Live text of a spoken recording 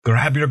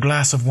Grab your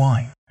glass of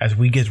wine as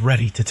we get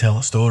ready to tell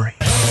a story.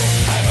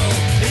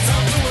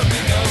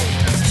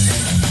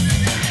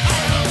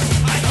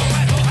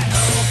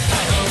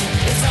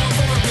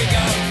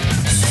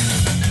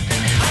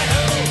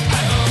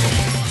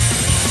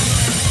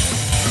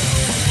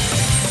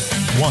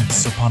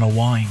 Once upon a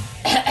wine.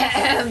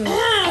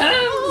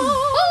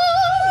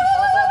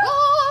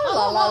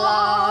 La la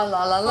la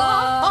la la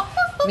la.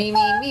 Me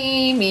me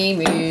me me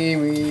me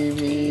me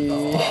me.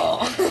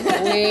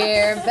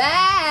 We're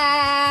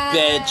back,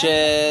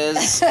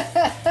 bitches.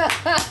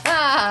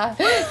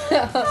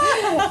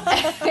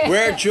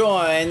 We're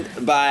joined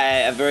by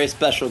a very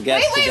special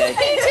guest today.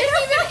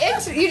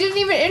 You didn't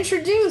even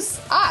introduce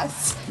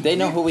us. They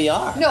know who we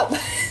are. No.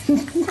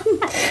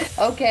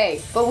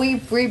 Okay, but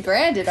we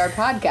rebranded our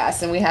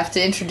podcast, and we have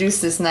to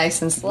introduce this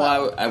nice and slow.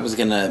 Well, I was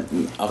gonna.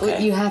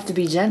 Okay. You have to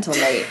be gentle,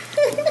 Nate.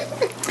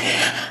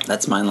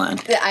 That's my line.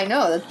 Yeah, I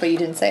know, but you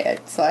didn't say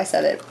it, so I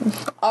said it.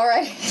 All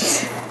right.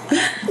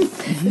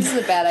 This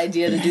is a bad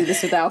idea to do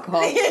this with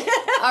alcohol.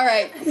 All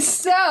right,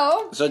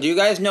 so do you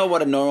guys know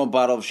what a normal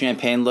bottle of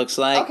champagne looks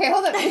like? Okay,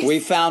 hold on. We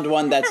found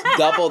one that's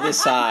double the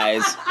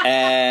size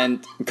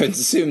and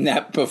consumed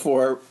that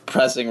before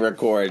pressing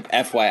record.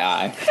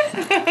 FYI.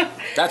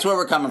 That's where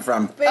we're coming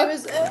from. It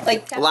was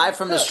like Live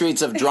from the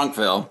streets of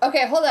Drunkville.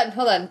 Okay, hold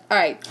on. All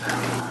right.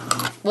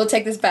 We'll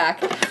take this back.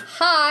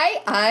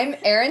 Hi, I'm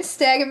Aaron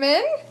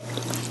Stegeman.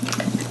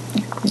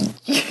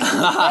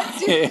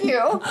 What's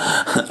you?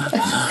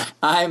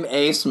 I'm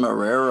Ace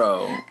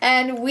Marrero.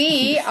 And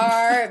we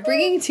are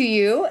bringing to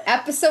you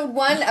episode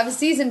 1 of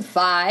season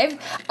 5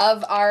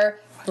 of our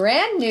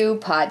brand new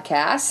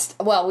podcast.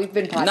 Well, we've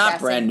been podcasting. Not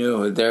brand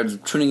new. They're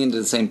tuning into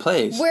the same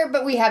place.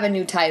 But we have a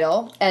new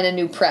title and a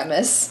new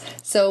premise.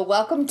 So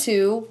welcome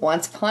to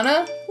Once Upon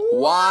a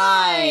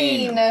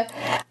Wine.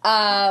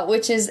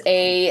 Which is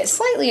a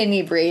slightly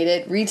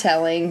inebriated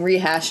retelling,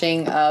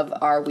 rehashing of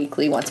our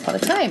weekly Once Upon a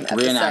Time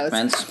episodes.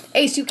 Reenactments.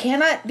 Ace, you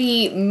cannot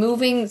be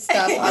moving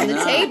stuff on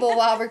the table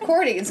while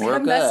recording. It's going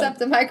to mess up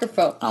the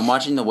microphone. I'm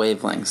watching the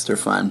wavelengths. They're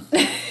fun.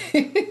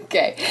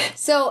 Okay,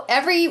 so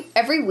every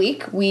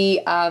week we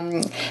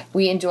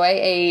enjoy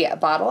a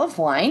bottle of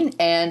wine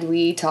and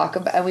we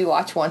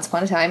watch Once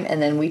Upon a Time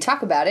and then we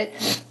talk about it.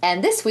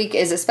 And this week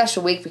is a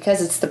special week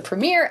because it's the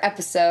premiere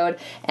episode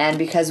and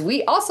because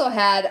we also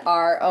had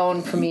our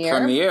own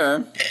premiere,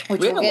 which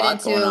we have we'll a get lot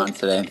into going on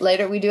today.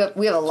 Later. We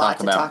have a lot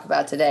to talk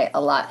about today.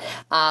 A lot.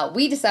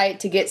 We decided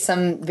to get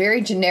some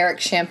very generic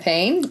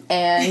champagne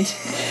and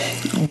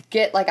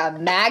get like a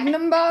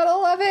Magnum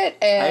bottle of it.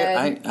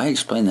 And I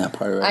explained that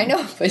part already. I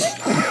know, but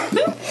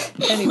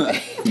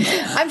anyway,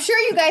 I'm sure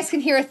you guys can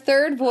hear a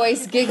third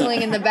voice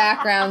giggling in the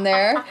background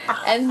there,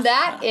 and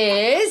that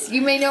is,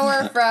 you may know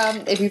her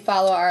from, if you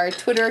follow our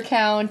Twitter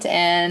account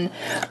and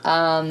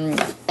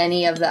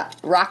any of the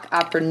rock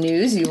opera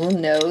news, you will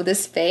know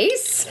this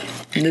face,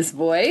 this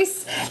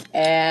voice,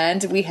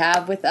 and we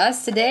have with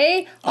us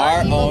today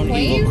our own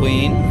evil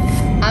queen,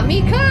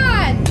 Ami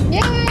Khan.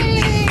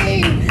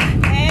 Yay!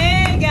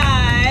 Hey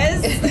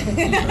guys!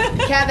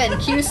 Kevin,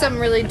 cue some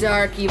really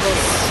dark, evil,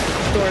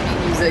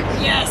 stormy music.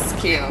 Yes,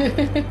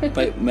 cute.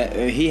 but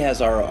he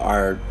has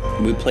our.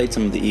 We played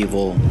some of the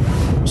evil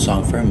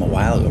song for him a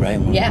while ago, right?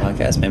 On the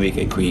podcast. Maybe you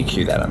could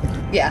cue that on.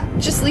 Yeah,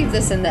 just leave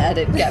this in the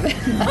edit, Kevin.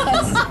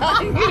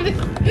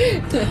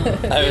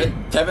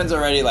 Kevin's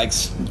already like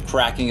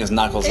cracking his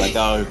knuckles, like,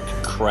 oh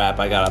crap,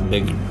 I got a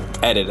big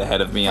edit ahead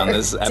of me on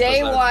this episode.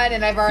 Day 1,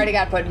 and I've already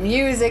got to put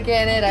music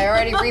in it. I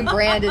already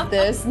rebranded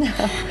this.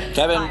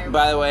 Kevin,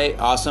 by the way,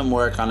 awesome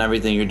work on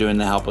everything you're doing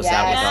to help us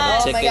out with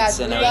all the tickets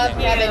and everything.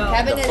 Love Kevin. Kevin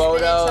has been in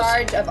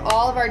charge of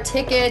all of our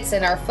tickets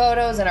and our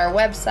photos and our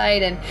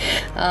website, and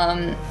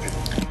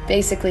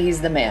basically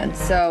he's the man.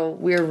 So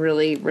we're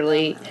really,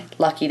 really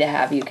lucky to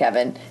have you,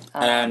 Kevin.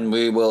 And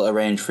we will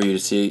arrange for you to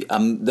see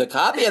the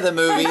copy of the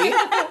movie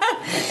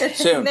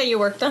soon. That you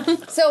worked on.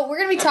 So we're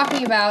going to be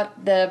talking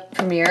about the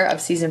premiere of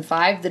season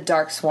 5, the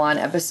Dark Swan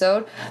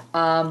episode.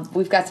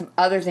 We've got some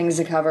other things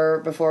to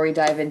cover before we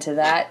dive into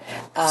that.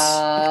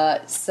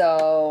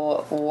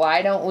 So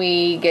why don't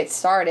we get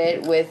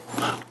started with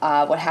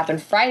what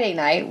happened Friday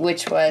night,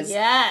 which was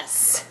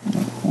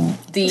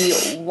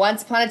the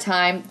Once Upon a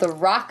Time, the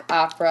rock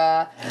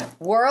opera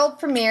world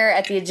premiere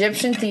at the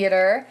Egyptian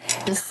Theater.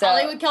 So,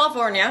 Hollywood,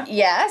 California.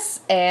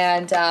 Yes,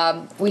 and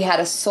we had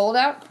a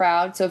sold-out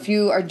crowd. So if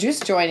you are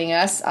just joining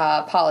us,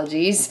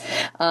 apologies.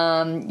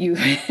 You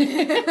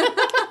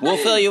We'll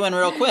fill you in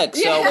real quick.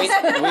 So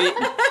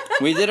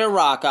we did a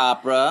rock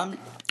opera.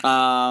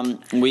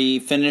 We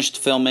finished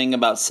filming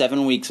about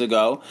 7 weeks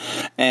ago,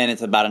 and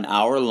it's about an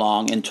hour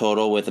long in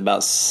total with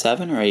about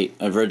 7 or 8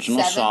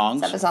 original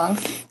songs. 7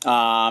 songs.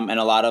 And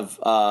a lot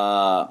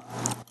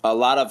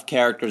of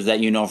characters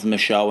that you know from the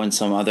show and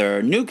some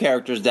other new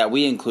characters that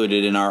we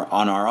included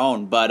on our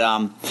own. But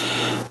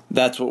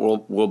That's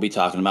what we'll be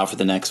talking about for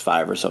the next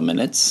 5 or so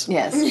minutes.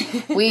 Yes.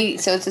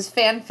 So it's this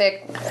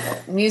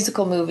fanfic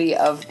musical movie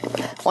of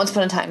Once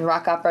Upon a Time,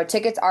 rock opera.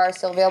 Tickets are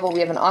still available. We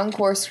have an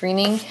encore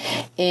screening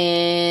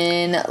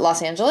in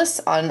Los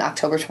Angeles on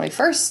October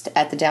 21st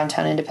at the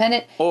Downtown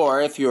Independent.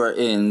 Or if you're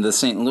in the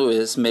St.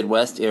 Louis,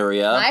 Midwest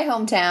area, My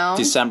hometown.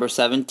 December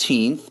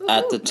 17th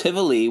at the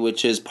Tivoli,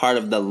 which is part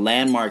of the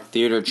Landmark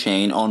Theater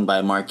chain owned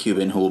by Mark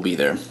Cuban, who will be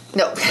there.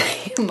 No,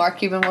 Mark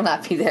Cuban will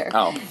not be there.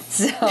 Oh.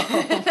 So,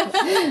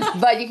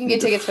 but you can get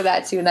tickets for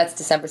that too, and that's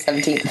December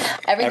 17th.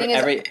 Everything is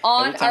on every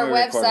time our we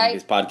record website.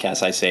 these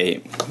podcasts, I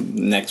say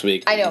next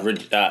week. I know.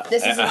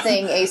 This is the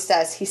thing Ace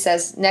does. He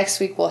says, next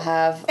week we'll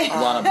have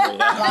Lana Priya.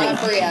 Lana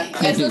Priya.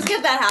 Yes, let's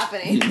get that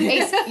happening.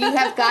 Ace, you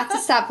have got to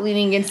stop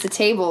leaning against the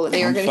table.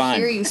 They are I'm going to fine.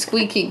 hear you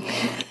squeaking.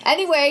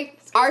 Anyway,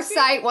 our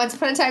site,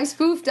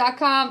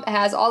 onceuponatimespoof.com,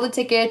 has all the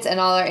tickets and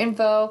all our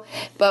info.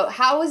 But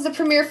how was the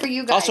premiere for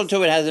you guys? Also,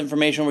 too, it has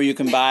information where you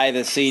can buy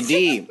the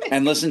CD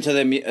and listen to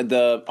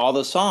the all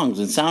the songs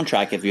and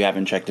soundtrack if you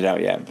haven't checked it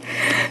out yet.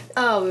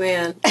 Oh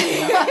man,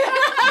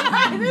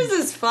 this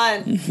is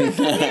fun. You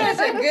guys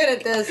are good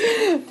at this.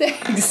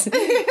 Thanks.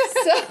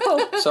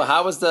 So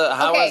how was the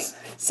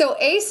So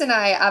Ace and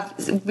I,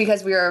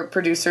 because we are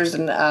producers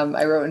and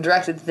I wrote and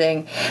directed the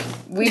thing,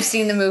 we've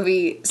seen the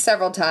movie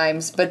several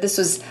times, but this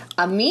was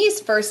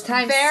Ami's first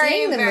time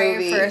seeing the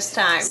movie. First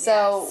time.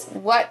 So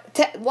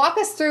walk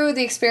us through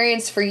the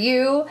experience for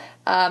you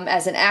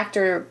as an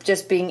actor,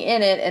 just being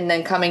in it and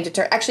then coming to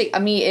terms. Actually,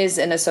 Ami is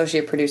an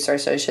associate producer,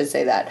 so I should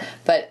say that.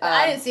 But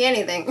I didn't see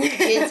anything. you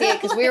didn't see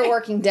it because we were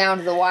working down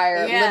to the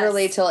wire, Yes,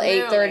 literally till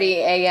 8:30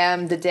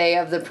 a.m. the day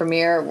of the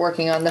premiere,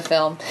 working on the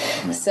film.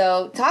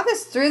 So talk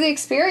us through the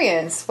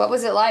experience. What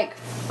was it like?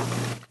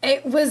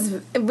 It was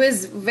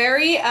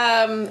very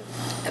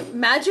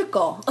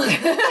magical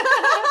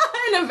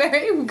in a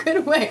very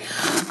good way.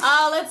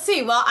 Let's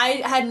see. Well,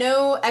 I had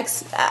no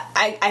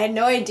I had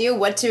no idea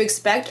what to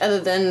expect other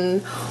than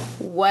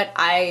what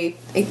I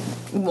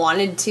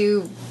wanted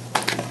to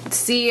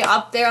see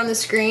up there on the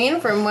screen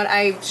from what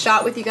I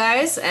shot with you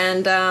guys,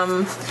 and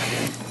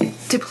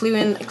to clue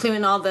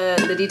in all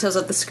the details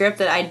of the script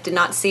that I did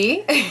not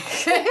see.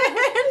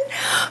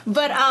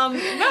 But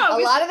no,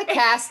 A lot of the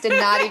cast did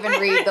not even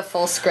read the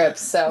full script,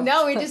 so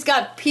no, we just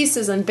got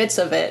pieces and bits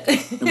of it.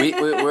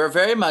 we're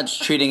very much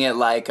treating it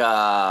like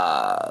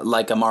a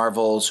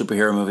Marvel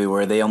superhero movie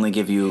where they only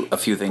give you a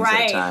few things at a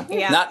Right, time.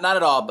 yeah. Not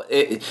at all. But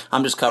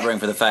I'm just covering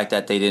for the fact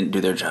that they didn't do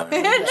their job.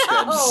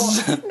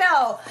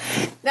 No.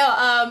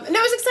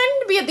 It was exciting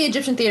to be at the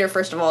Egyptian Theater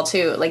first of all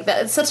too. Like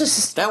that, it's such a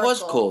That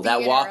was cool. That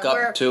theater walk up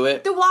where- to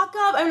it. The walk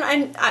up,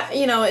 and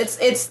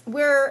it's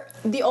where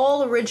the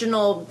all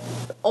original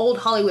old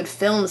Hollywood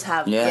films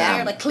have. Yeah.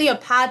 There, like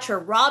Cleopatra,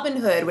 Robin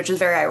Hood, which is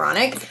very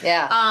ironic.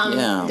 Yeah.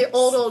 Yeah. The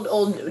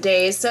old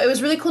days. So it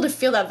was really cool to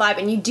feel that vibe,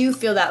 and you do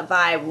feel that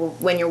vibe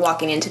when you're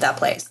walking into that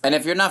place. And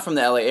if you're not from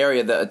the LA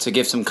area, to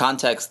give some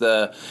context,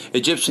 the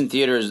Egyptian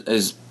Theater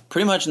is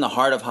pretty much in the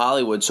heart of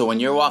Hollywood. So when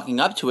you're walking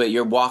up to it,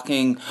 you're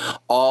walking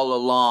all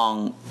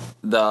along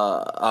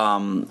the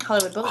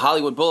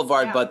Hollywood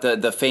Boulevard, Yeah. but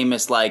the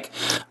famous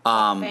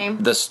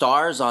the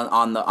stars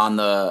on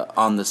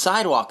the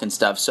sidewalk and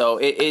stuff. So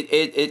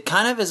it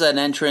kind of is an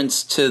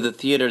entrance to the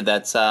theater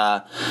that's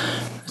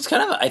it's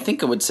kind of,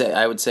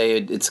 I would say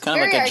it's kind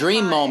of Very like a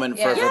dream iconic, moment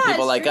yeah. for Yeah,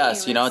 people it's like dream.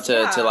 us, you know,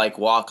 It's- to yeah. like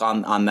walk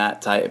on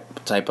that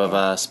type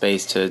of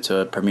space to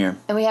a premiere.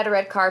 And we had a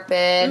red carpet,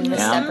 and a Yeah.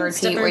 step and repeat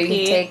Step and where you can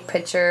repeat. take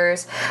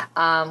pictures.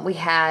 We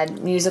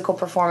had musical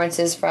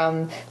performances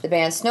from the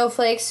band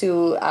Snowflakes,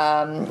 who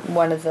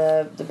one of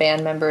the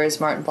band members,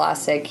 Martin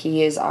Blasek,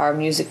 he is our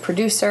music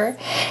producer.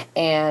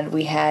 And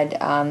we had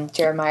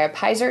Jeremiah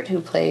Peisert,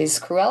 who plays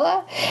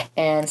Cruella,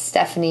 and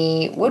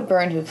Stephanie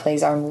Woodburn, who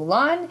plays our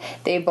Mulan.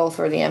 They both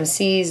were the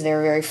MCs. They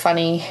were very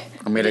funny.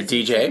 And we had a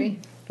DJ.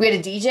 We had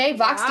a DJ,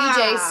 Vox Ah.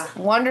 DJs,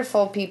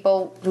 wonderful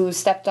people who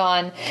stepped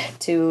on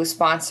to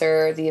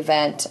sponsor the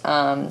event.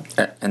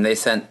 And they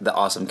sent the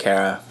awesome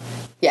Kara.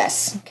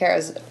 Yes,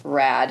 Kara's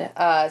rad.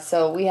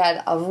 So we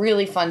had a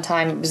really fun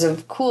time. It was a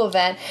cool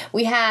event.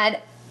 We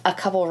had a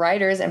couple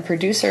writers and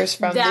producers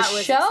from That the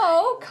was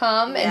show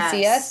come and see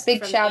Yes, us. Big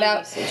from the shout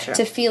out ABC show.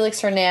 to Felix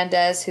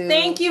Hernandez, who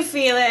Thank you,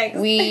 Felix.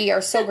 we are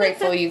so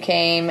grateful you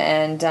came,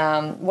 and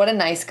what a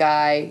nice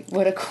guy.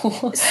 What a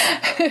cool.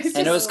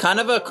 And it was kind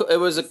of very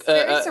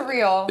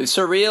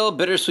surreal.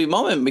 bittersweet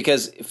moment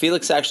because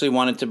Felix actually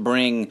wanted to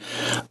bring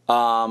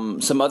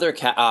some other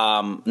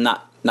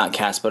not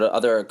cast, but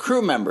other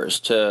crew members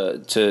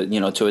to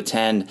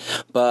attend.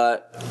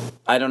 But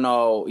I don't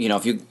know,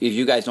 if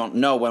you guys don't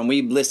know, when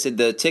we listed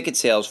the ticket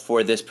sales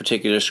for this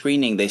particular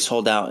screening, they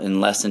sold out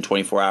in less than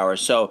 24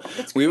 hours. So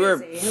we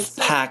were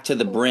packed to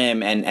the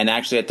brim, and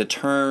actually had to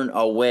turn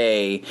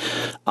away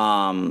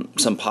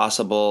some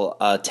possible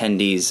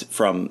attendees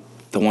from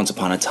the Once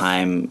Upon a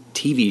Time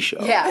TV show.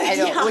 Yeah, I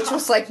know, which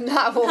was like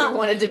not what we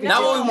wanted to be. Not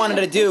doing. what we wanted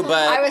to do, but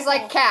I was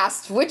like,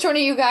 cast, which one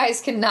of you guys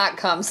cannot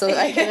come so that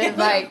I can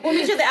invite? We'll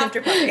meet you at the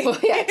after party. Well,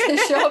 yeah, to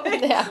show up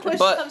in the after.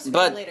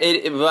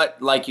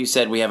 but like you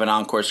said, we have an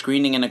encore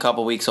screening in a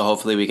couple weeks, so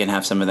hopefully we can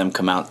have some of them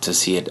come out to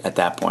see it at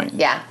that point.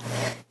 Yeah.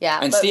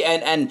 And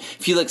and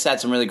Felix had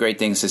some really great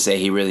things to say.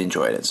 He really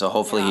enjoyed it, so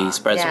hopefully he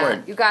spreads the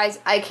word. You guys,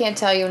 I can't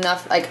tell you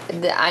enough. Like,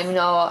 I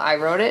know I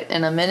wrote it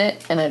in a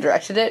minute and I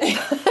directed it,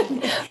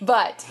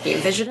 but You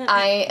envisioned it?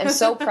 I am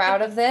so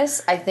proud of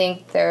this. I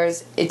think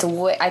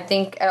I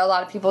think a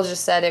lot of people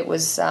just said it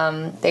was,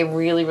 they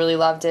really, really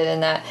loved it,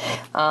 and that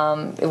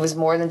it was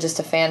more than just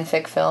a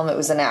fanfic film. It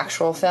was an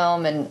actual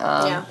film, and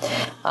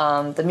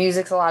the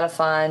music's a lot of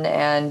fun,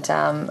 and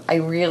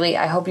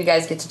I hope you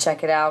guys get to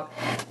check it out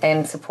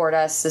and support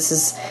us. This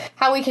is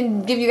how we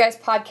can give you guys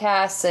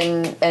podcasts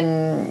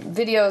and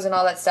videos and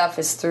all that stuff,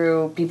 is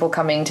through people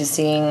coming to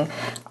seeing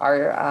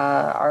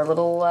our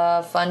little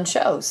fun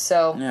shows.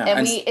 So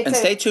and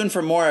stay tuned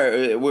for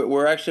more.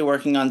 We're actually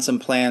working on some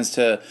plans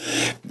to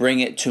bring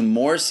it to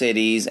more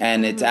cities,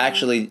 and it's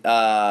actually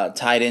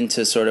tied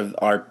into sort of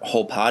our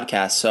whole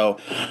podcast. So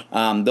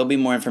there'll be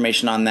more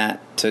information on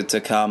that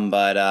to come,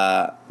 but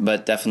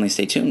definitely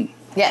stay tuned.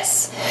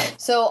 Yes.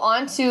 So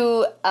on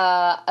to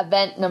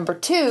event number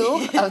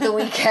 2 of the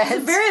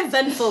weekend. Very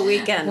eventful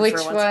weekend Which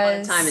for Once Upon a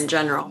was- Time in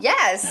general.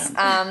 Yes.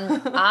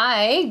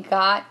 I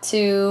got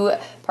to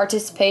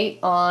participate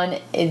on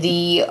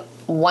the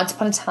Once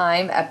Upon a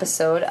Time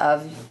episode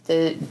of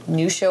the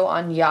new show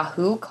on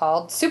Yahoo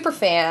called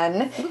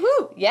Superfan.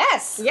 Woohoo!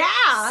 Yes.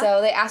 Yeah.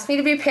 So they asked me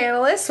to be a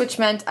panelist, which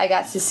meant I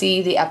got to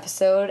see the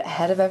episode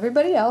ahead of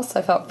everybody else.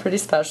 I felt pretty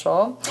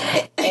special.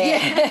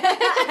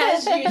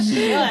 As you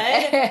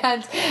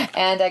should.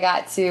 And I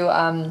got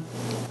to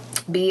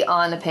be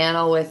on a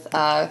panel with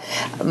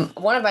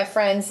one of my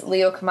friends,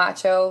 Leo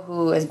Camacho,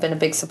 who has been a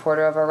big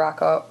supporter of our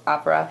rock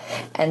opera,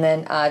 and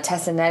then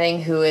Tessa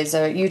Netting, who is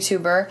a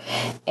YouTuber.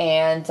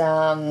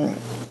 And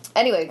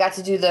anyway, got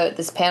to do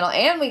this panel,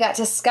 and we got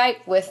to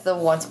Skype with the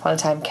Once Upon a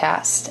Time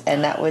cast,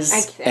 and that was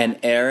And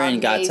Aaron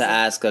got amazing. to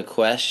ask a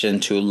question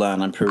to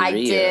Lana Pereira. I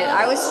did.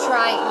 I was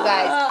trying, you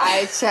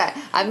guys.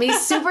 I'm me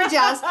super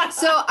jealous.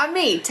 So,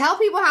 tell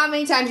people how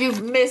many times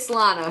you've missed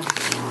Lana.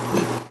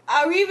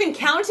 Are we even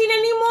counting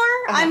anymore?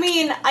 I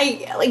mean,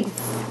 I like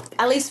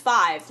at least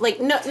 5. Like,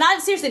 no,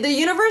 not seriously. The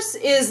universe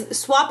is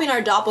swapping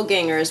our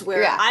doppelgangers.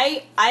 Where Yeah.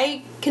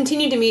 I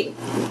continue to meet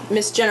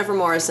Miss Jennifer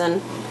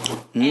Morrison,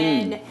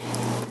 and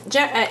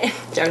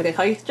Jared's gonna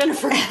call you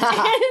Jennifer.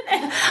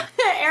 And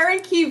Aaron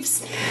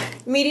keeps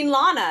meeting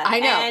Lana. I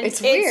know, and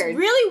it's weird. It's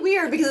really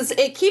weird because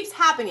it keeps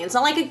happening. It's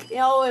not like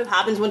it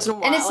happens once in a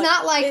while. And it's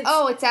not like,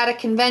 it's at a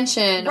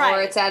convention or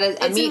Right. it's at a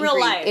It's meet in and real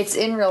greet. life. It's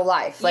in real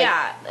life. Like,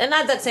 yeah, and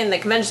not that saying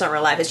that conventions aren't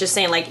real life. It's just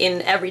saying like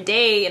in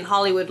everyday in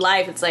Hollywood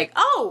life, it's like,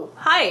 oh,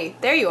 hi,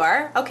 there you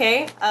are.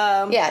 Okay.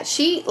 Yeah,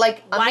 she,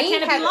 like, Why Amin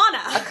can't it be had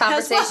Lana a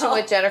conversation as well?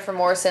 with Jennifer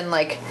Morrison,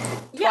 like,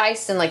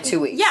 twice in, like, 2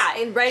 weeks. Yeah,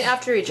 and right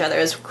after each other.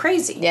 It's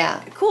crazy.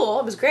 Yeah. Cool.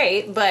 It was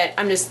great, but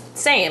I'm just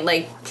saying,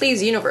 like,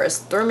 please, universe,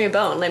 throw me a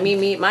bone. Let me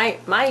meet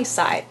my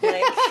side.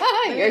 Like,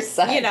 Your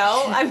side. you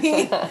know, I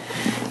mean,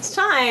 it's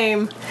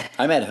time.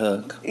 I met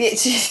Hook. Yeah,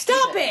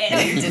 Stop it.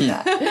 He did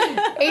not.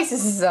 Ace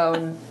is his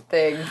own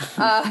thing.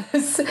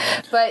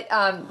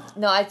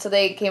 So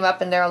they came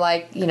up and they're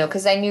like,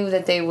 because I knew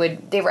that they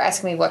were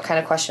asking me what kind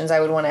of questions I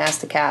would want to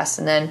ask the cast,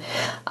 and then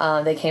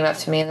they came up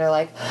to me and they're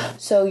like,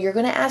 so you're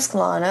going to ask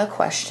Lana a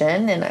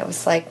question, and I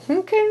was like,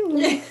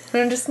 okay,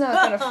 I'm just not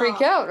going to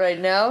freak out right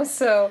now.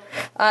 So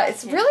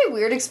it's a really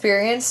weird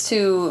experience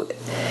to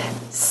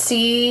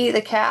see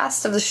the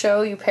cast of the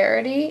show you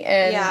parody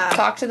and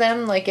talk to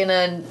them like in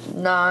a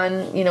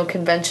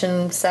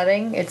non-convention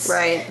setting. It's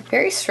Right.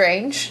 very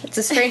strange. It's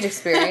a strange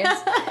experience.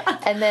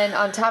 And then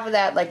on top of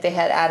that, like, they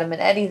had Adam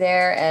and Eddie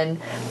there, and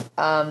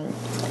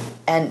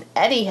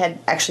Eddie had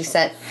actually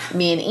sent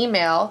me an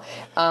email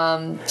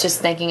just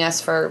thanking us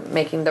for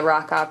making the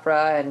rock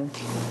opera, and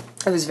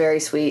it was very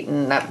sweet,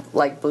 and that,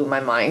 like, blew my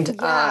mind.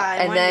 Yeah,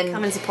 and wanted then to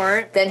come and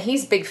support. Then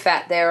he's big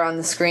fat there on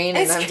the screen,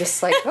 and I'm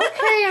just like,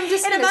 okay, I'm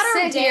just In a gonna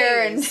matter of sit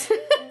here and days.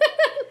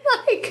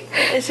 like,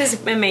 It's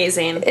just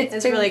amazing.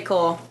 It's been- really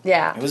cool.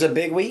 yeah. It was a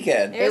big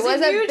weekend. It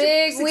was a huge,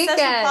 big successful,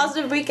 weekend.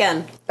 positive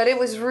weekend. But it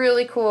was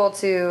really cool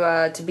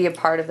to be a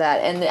part of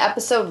that. And the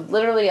episode,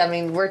 literally,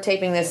 we're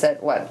taping this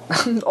at what?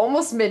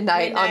 Almost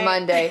midnight on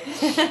Monday.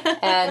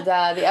 And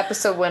the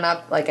episode went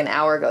up like an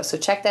hour ago. So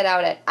check that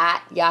out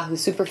at Yahoo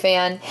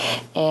Superfan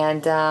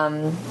and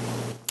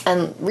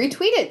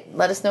retweet it.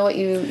 Let us know what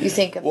you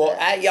think of it.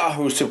 At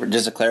Yahoo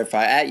just to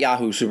clarify, at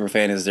Yahoo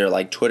Superfan is their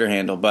like Twitter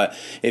handle, but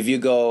if you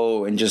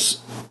go and just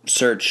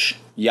search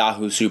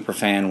Yahoo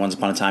Superfan Once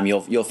Upon a Time,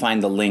 you'll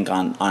find the link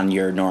on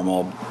your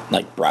normal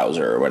like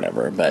browser or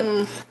whatever.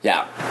 But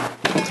yeah.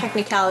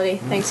 Technicality.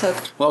 Thanks, Hook.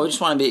 Well, we just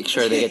want to make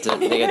sure they get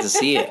to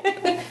see it.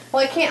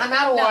 Well, I can't. I'm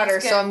out of water,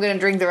 it's so good. I'm going to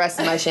drink the rest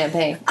of my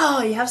champagne.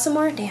 Oh, you have some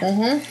more?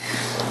 Damn.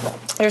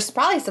 There's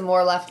probably some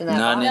more left in that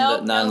None,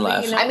 bottle. none No,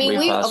 left. you know, I mean,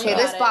 We passed okay, out.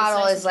 this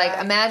bottle It's is like,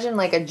 nice. imagine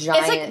like a It's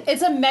giant. like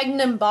it's a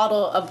Magnum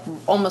bottle of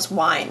almost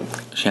wine.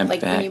 Champagne.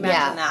 Like when you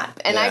imagine that.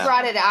 And I Yeah.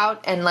 brought it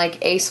out, and like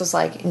Ace was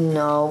like,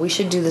 "No, we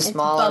should do the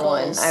smaller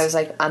one." bubbles. I was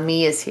like,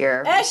 "Ami is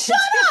here." Shut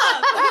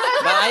up!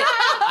 But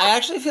I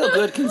actually feel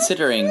good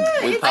considering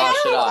we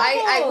polished it off.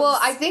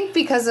 I think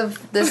because of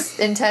this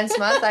intense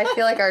month, I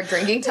feel like our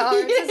drinking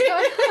tolerance is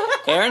going.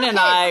 Aaron and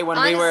I, when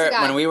honest to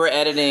God. we were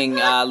editing,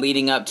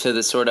 leading up to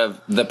the sort of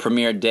the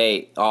premiere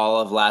date, all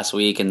of last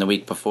week and the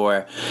week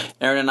before,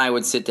 Aaron and I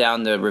would sit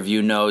down to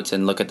review notes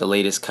and look at the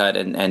latest cut,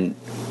 and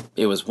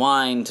it was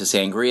wine to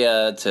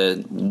sangria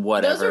to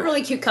whatever. Those are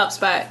really cute cups,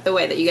 by the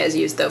way, that you guys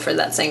used though for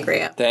that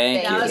sangria. Thank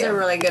Thank you. That was a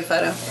really good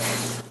photo.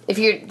 If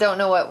you don't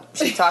know what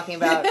she's talking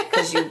about,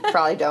 because you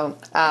probably don't,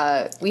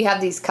 we have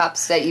these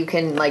cups that you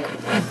can like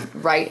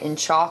write in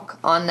chalk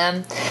on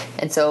them,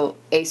 and so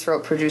Ace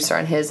wrote producer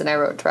on his, and I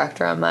wrote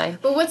director on mine.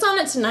 But what's on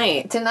it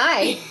tonight?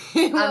 Tonight,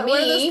 What do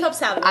those cups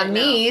have right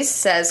now? Ami's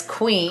says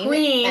Queen,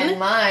 Queen. and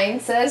mine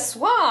says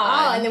Swan.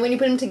 Oh, and then when you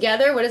put them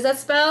together, what does that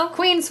spell?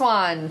 Queen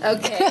Swan.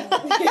 Okay.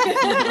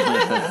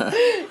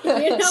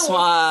 You know,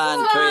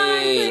 Swan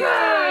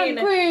Queen.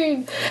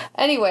 Queen.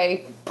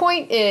 Anyway,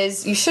 point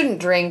is, you shouldn't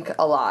drink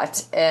a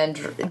lot, and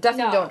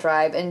definitely No. don't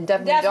drive, and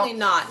Definitely don't.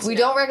 not, We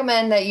no. don't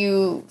recommend that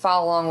you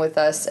follow along with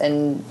us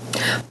and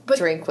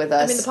drink with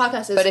us. I mean, the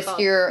podcast is But if called-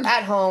 you're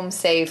at home,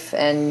 safe,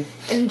 and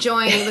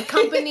enjoying the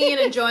company and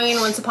enjoying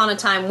Once Upon a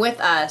Time with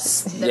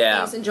us. Then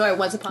Yeah. please enjoy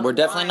Once Upon We're a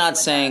definitely Wine not with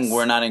saying us.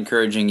 we're not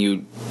encouraging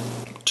you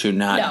to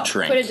not No,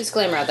 drink, put a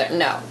disclaimer out there.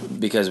 No.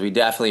 because we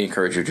definitely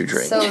encourage you to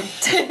drink. so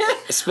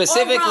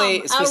specifically, Or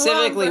rum.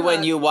 specifically Rum for when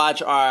us. you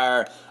watch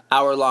our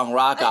hour-long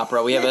rock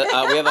opera, we have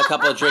a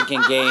couple of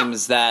drinking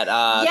games that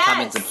come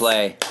Yes. into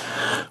play.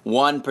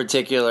 One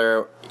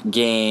particular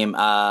game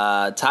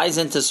ties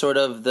into sort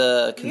of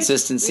the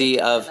consistency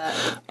of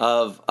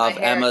My hair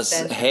Emma's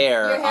extensions.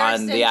 hair Your hair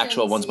on the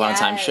actual extensions, Once Upon a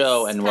Time yes.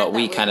 show, and what Had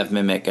we that kind of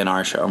mimic in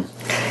our show.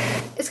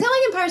 It's kind of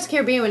like in Pirates of the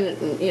Caribbean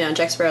when,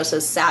 Jack Sparrow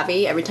says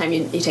savvy every time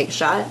you take a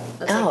shot.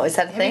 That's Oh, like, is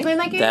that the have you thing? played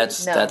that game?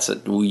 That's No. that's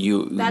we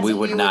you would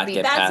would not be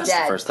get That's past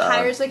dead. the first hour.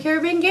 Pirates of the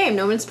Caribbean game.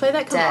 No one's played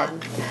that. Come Dead.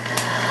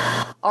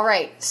 on. All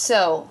right,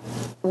 so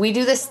we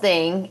do this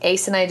thing,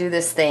 Ace and I do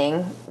this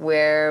thing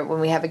where when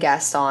we have a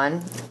guest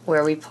on,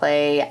 where we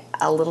play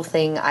a little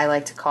thing I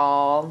like to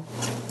call,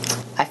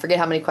 I forget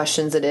how many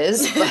questions it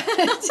is, but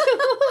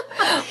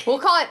we'll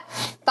call it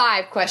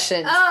 5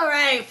 questions. All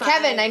right, fine.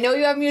 Kevin, I know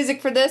you have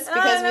music for this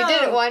because we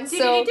did it once, so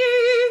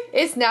Diggity-doo.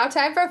 it's now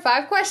time for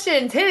 5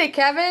 questions. Hit it,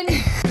 Kevin.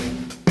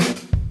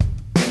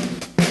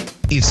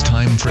 It's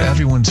time for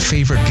everyone's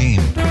favorite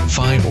game,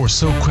 5 or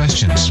so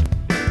questions.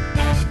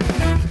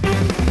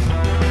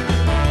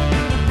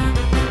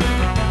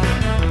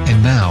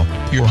 And now,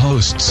 your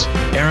hosts,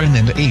 Aaron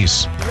and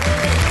Ace.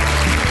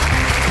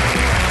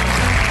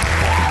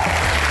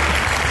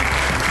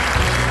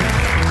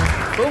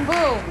 Boom,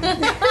 boom.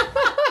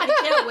 I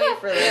can't wait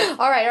for this.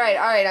 All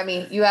right. I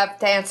mean, you have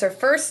to answer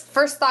first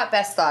thought,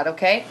 best thought,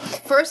 okay?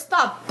 First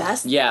thought,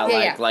 best. Yeah,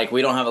 Yeah. like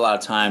we don't have a lot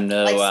of time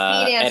to Like speed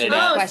answer edit my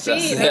out.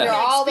 questions. speed. They're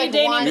all Speed like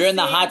dating. one. You're in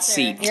the Speed hot answer.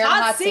 seat. You're in the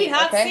Hot seat,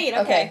 hot seat,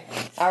 okay.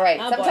 All right.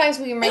 Oh, boy. Sometimes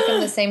we make them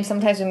the same.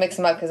 Sometimes we mix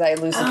them up because I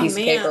lose a Oh, piece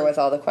man. of paper with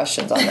all the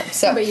questions on them.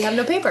 So, But you have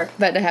no paper.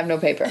 but I have no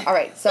paper. All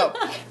right. So,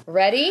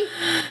 ready?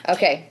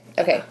 Okay.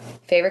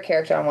 Favorite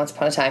character on Once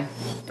Upon a Time.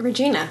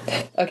 Regina.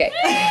 Okay.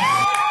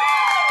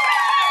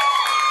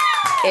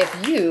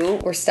 If you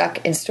were stuck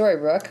in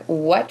Storybrooke,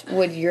 what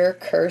would your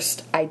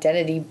cursed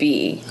identity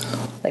be?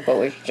 Like, what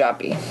would your job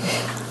be?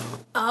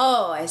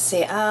 Oh, I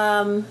see.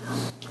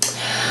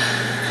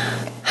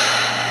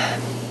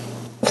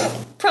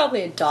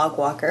 Probably a dog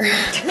walker.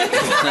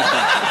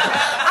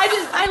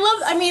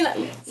 I mean,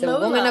 It's a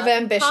woman of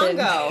ambition.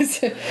 Pongo.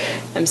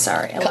 I'm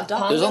sorry. I love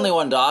dogs. There's only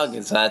one dog,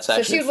 so that's So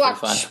actually she would pretty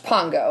fun. watch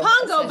Pongo.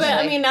 Pongo, but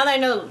I essentially. mean, now that I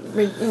know,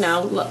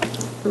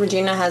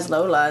 Regina has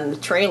Lola in the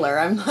trailer,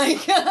 I'm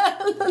like, this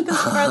is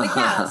part of the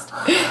cast.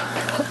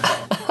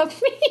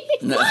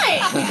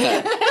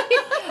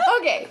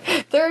 Okay,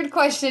 third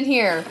question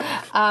here.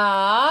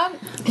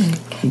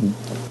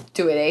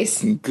 Do it,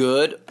 Ace.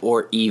 Good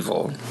or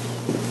evil?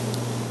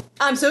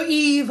 I'm so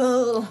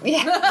evil.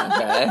 Yeah.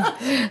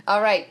 Okay.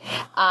 All right.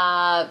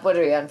 What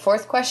are we on?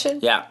 4th question?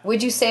 Yeah.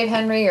 Would you save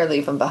Henry or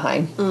leave him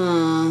behind?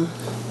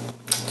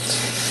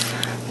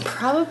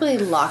 Probably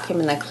lock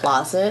him in the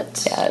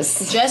closet.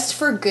 Yes. Just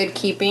for good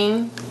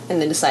keeping, and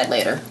then decide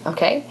later.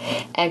 Okay.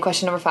 And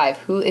question number 5.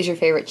 Who is your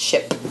favorite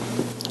ship?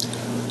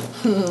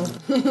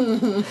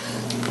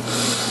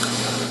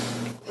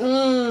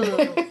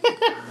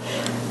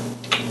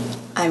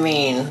 I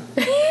mean,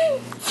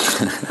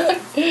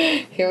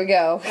 Here we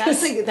go.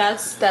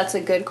 that's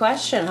a good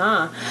question,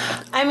 huh?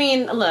 I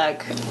mean,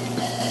 look.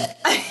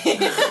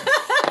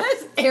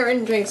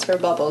 Aaron drinks for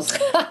bubbles.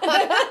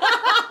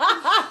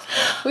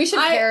 We should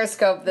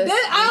periscope this.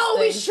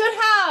 We should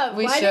have.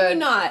 We Why should. did we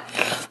not?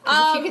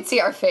 You could see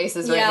our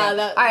faces right yeah, now.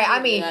 that- All right, we I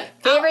can mean, do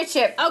that. favorite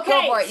ship. Okay,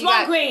 Go for it.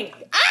 Swan Queen.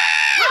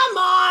 Come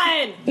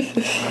on!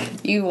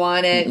 You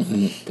want it.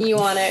 You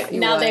want it.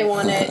 Now want they it.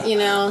 want it, you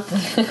know?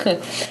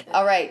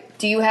 All right.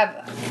 Do you have...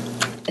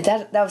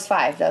 That was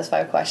 5. That was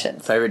 5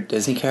 questions. Favorite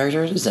Disney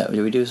characters? Did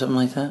we do something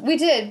like that? We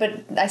did,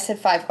 but I said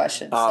 5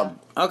 questions. So.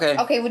 Okay.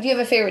 Okay, would you have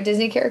a favorite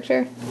Disney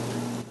character?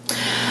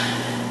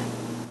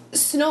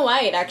 Snow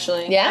White,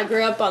 actually. Yeah? I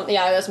grew up on...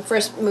 Yeah, it was the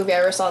first movie I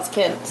ever saw as a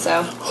kid,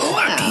 so...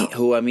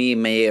 Who I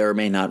mean may or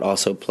may not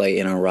also play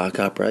in a rock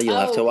opera. You'll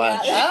have to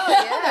watch. Oh,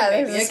 yeah,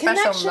 there's Maybe a a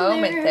special connection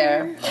moment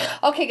there.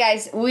 Okay,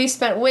 guys, we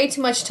spent way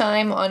too much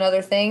time on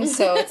other things,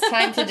 so it's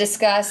time to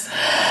discuss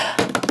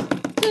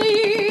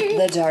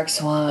The Dark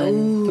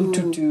Swan.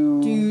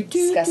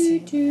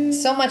 Discussing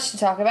so much to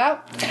talk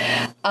about.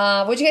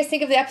 What'd you guys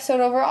think of the episode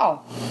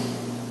overall?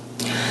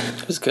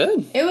 It was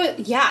good.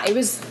 It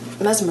was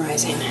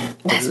mesmerizing.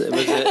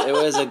 It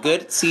was a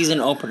good season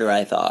opener,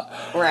 I thought.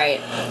 Right.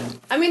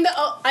 I mean,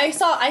 I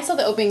saw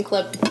the opening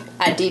clip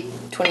at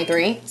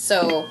D23,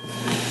 so...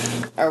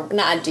 Or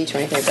not at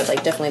D23, but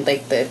like definitely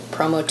like the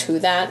promo to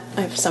that,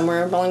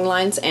 somewhere along the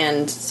lines,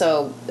 and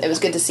so it was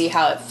good to see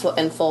how it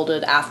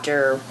unfolded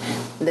after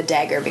the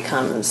dagger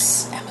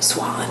becomes Emma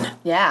Swan.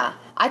 Yeah.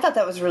 I thought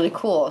that was really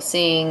cool,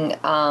 seeing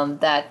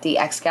that the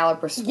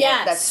Excalibur sword,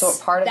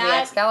 Yes, part of the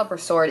that Excalibur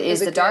sword is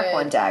was the a Dark good-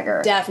 One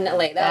dagger.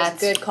 Definitely, that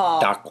was a good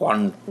call. Dark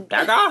one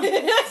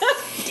dagger.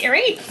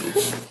 Deary.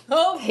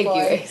 Oh Thank boy.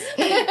 you, Ace.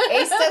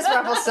 Ace does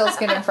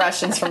Rumpelstiltskin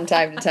impressions from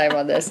time to time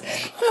on this.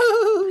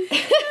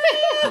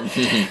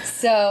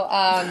 So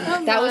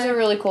that was a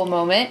really cool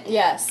moment.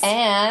 Yes.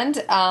 And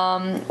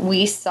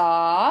we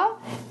saw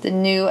the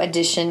new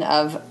edition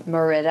of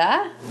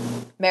Merida.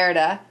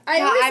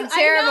 I'm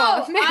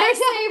terrible.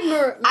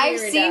 I've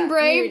seen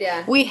Brave.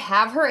 Merida. We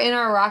have her in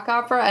our rock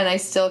opera, and I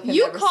still can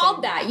You never called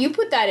sing. that. You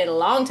put that in a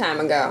long time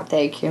ago.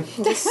 Thank you.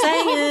 Just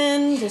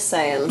saying. Just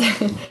saying.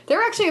 There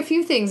were actually a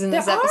few things in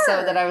this There episode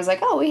are. that I was like,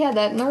 oh, we had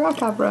that in the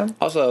rock opera.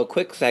 Also,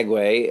 quick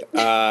segue.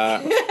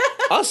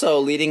 Also,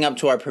 leading up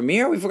to our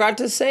premiere, we forgot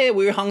to say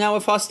we hung out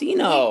with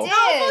Faustino. We did.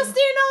 Oh,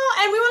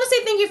 Faustino! And we want to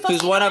say thank you, Faustino.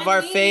 Who's one of and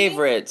our me.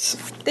 favorites.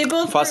 They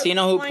both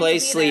Faustino, who were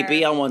plays wanting to be Sleepy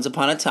there. on Once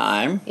Upon a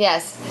Time.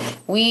 Yes,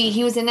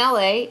 he was in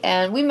LA,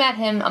 and we met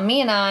him.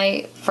 Me and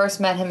I first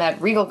met him at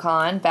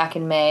RegalCon back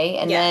in May,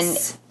 and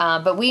Yes. then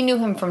but we knew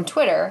him from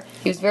Twitter.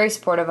 He was very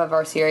supportive of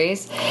our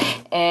series,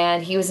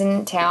 and he was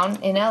in town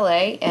in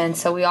LA, and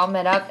so we all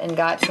met up and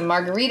got some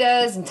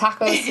margaritas and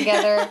tacos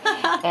together,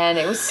 and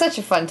it was such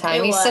a fun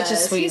time. He's such a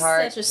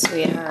sweetheart. He's such a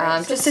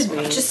sweetheart.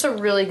 Just a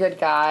really good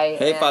guy.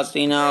 Hey, and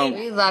Faustino.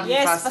 we love you,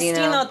 Yes, Faustino.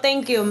 Faustino,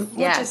 thank you.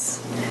 Yes.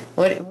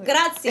 What?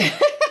 Grazie.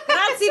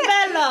 Grazie,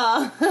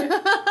 bello.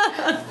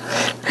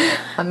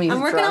 I'm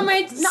I'm working on my...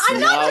 No, I'm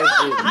not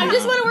drunk. I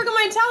just want to work on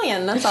my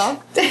Italian, that's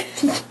all.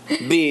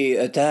 Be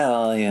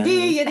Italian.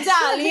 Be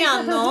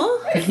Italiano.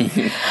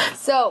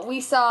 So we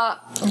saw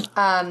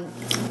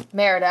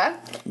Merida.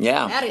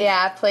 Yeah.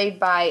 Yeah, played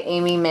by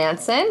Amy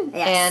Manson.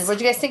 Yes. And what'd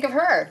you guys think of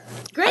her?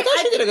 Great. I thought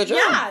she did a good job.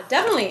 Yeah,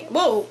 definitely.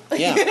 Whoa.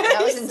 Yeah.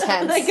 That was You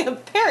sound intense. like a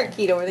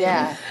parakeet over there.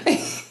 Yeah.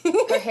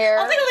 Her hair.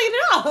 I'll take a leave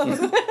it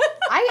off.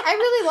 I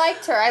really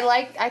liked her. I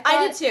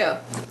did too.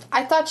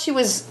 I thought she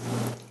was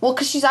well,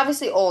 because she's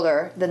obviously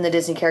older than the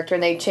Disney character,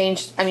 and they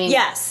changed. I mean,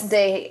 Yes.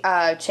 they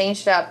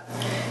changed up.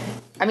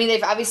 I mean,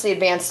 they've obviously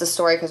advanced the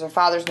story because her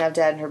father's now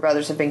dead and her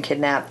brothers have been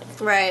kidnapped.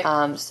 Right.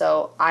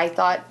 So I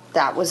thought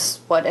that was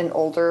what an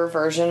older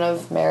version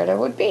of Merida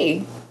would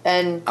be,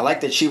 and I like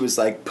that she was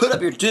like, put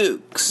up your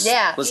dukes.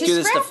 Yeah. Let's She's do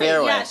this the scrappy.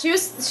 fair way. Yeah, she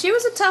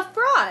was a tough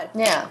broad.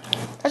 yeah,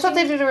 I thought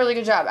they did a really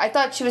good job. I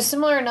thought she was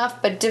similar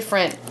enough but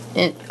different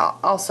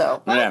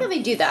also. Why Yeah. don't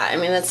they do that? I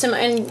mean, that's similar,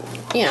 and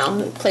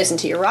it plays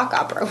into your rock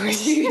opera where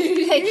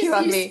you Thank you,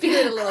 Ami. speed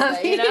it a little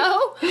bit, you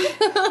know?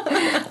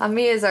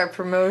 Ami is our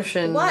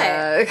promotion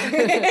What?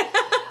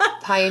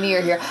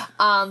 pioneer here.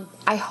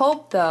 I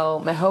hope, though,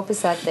 my hope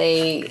is that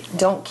they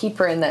don't keep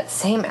her in that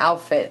same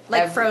outfit.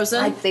 Like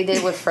Frozen? Like they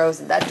did with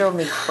Frozen. That drove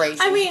me crazy.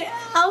 I mean,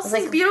 Elsa's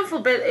like- beautiful,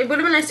 but it would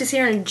have been nice to see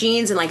her in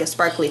jeans and like a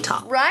sparkly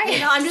top. Right. You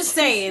know, I'm just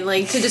saying,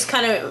 like, to just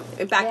kind of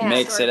back Yeah. in the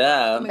Mix story, it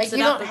up. mix Like, it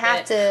you up don't a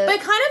have bit. to- But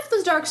kind of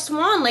the Dark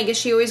Swan, like, is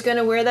she always going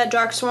to wear that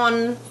Dark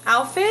Swan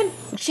outfit?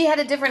 she had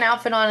a different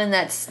outfit on in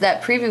that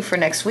preview for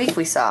next week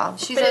we saw.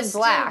 She's But in it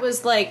black. still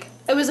was like,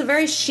 it was a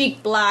very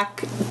chic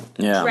black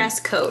Yeah. dress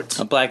coat.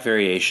 A black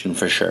variation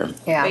for sure.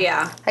 yeah. But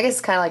yeah. I guess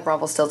it's kind of like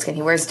Rumpelstiltskin.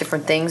 He wears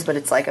different things, but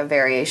it's like a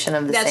variation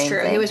of the That's same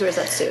true. thing. He always wears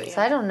that suit.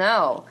 So I don't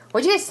know.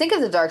 What do you guys think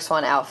of the Dark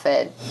Swan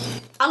outfit?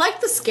 I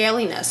like the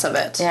scaliness of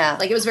it. Yeah.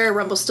 Like, it was very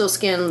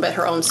Rumpelstiltskin, but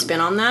her own spin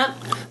on that.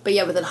 But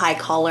yeah, with a high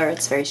collar,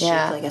 it's very chic,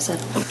 Yeah. like I said.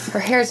 Her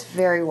hair's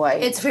very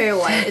white. It's very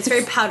white. It's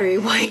very powdery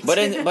white. But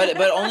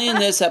only in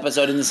this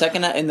episode. In the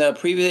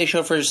preview they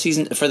showed for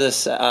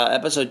this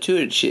episode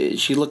 2,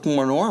 she looked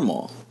more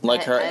normal.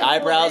 Like her I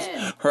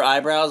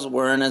eyebrows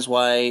weren't as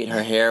white.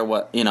 Her hair, it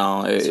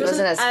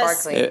wasn't as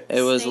sparkly.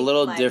 it was a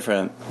little Snake-like.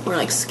 different. More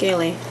like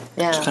scaly.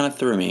 yeah. Kind of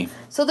threw me.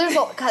 So there's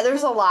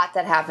a lot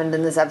that happened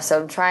in this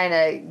episode. I'm trying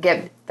to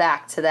get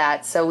back to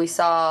that. So we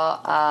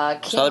saw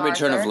King Saw the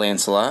return Arthur, of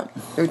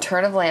Lancelot. The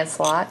Return of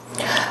Lancelot.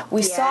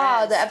 We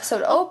saw the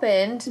episode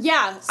opened.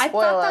 Yeah, I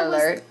Spoiler thought that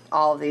alert. was.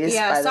 All of these.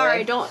 Yeah, by sorry, the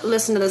way. don't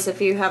listen to this if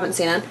you haven't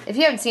seen it. If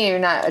you haven't seen it, you're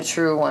not a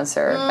true one,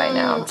 sir. By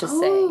now, I'm just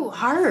saying. Ooh,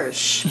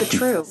 harsh, but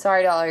true.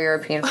 Sorry to all our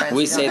European friends.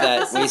 We who say don't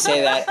know. that. We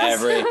say that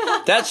every.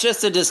 That's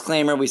just a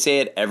disclaimer. We say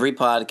it every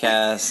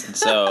podcast,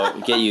 so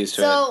get used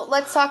to So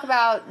let's talk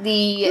about Who's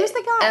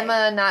the guy?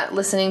 Emma not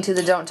listening to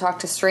the "Don't talk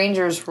to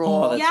strangers"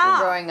 rule. Oh, that's Yeah.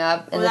 Growing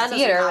up in Well, the that doesn't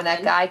theater, when that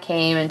happen. guy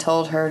came and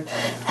told her,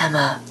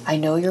 "Emma, I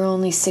know you're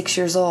only 6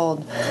 years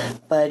old,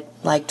 but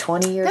like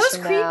 20 years That was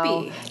from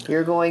creepy. now,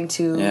 you're going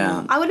to."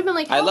 Yeah. I would have been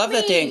like, I help love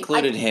that they me.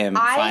 included him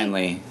I-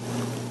 finally.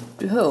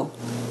 Who?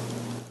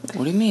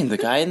 What do you mean? The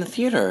guy in the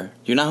theater?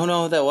 Do you not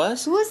know who that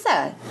was? Who was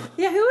that?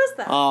 Yeah, who was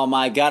that? Oh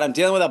my god, I'm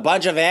dealing with a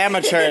bunch of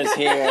amateurs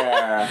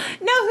here.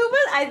 No, who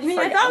was? I mean,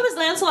 I thought it was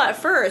Lancelot at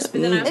first,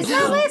 but then I was. It's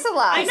not Lancelot.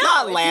 I know. It's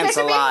not You guys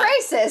are Lancelot.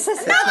 being racist.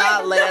 It's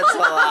not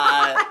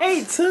Lancelot.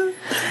 Right.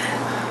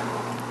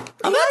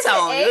 I'm not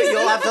telling you.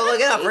 You'll have to look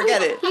it up.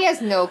 Forget it. He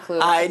has no clue.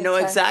 I know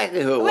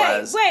exactly who it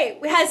was. Wait,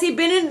 has he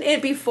been in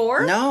it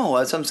before? No,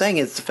 that's what I'm saying.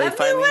 It's they Then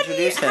finally what do you-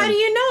 introduced him. How do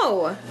you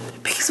know?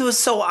 Because it was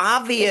so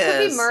obvious. It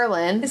could be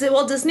Merlin. Is it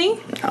Walt Disney?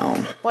 No,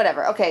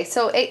 Whatever. Okay,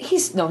 so he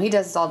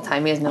does this all the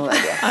time. He has no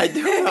idea. I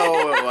do know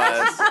who it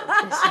was.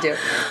 Yes, you do.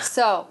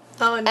 So,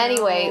 Oh, no.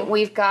 anyway,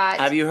 we've got.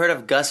 Have you heard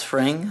of Gus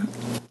Fring?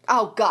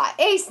 Oh God,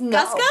 Ace, no.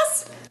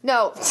 Gus?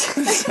 No. Gus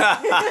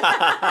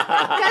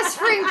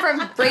Fring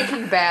from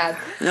Breaking Bad.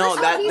 No,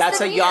 he's that's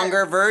the a leader.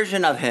 younger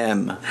version of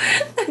him.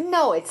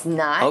 No, it's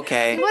not.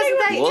 Okay. He wasn't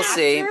that We'll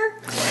see.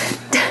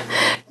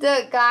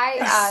 The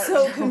guy.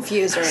 So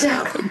confused right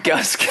now.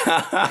 Gus.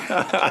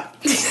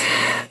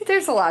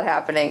 There's a lot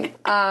happening.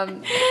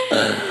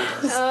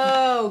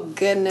 Oh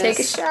goodness. Take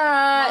a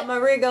shot. Mama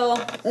Wriggle.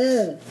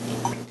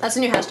 That's a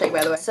new hashtag,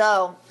 by the way.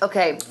 So,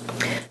 okay.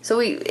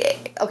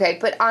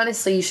 But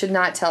honestly, you should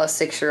not tell a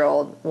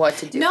 6-year-old what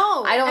to do.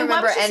 No, I don't and why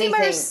remember would she see by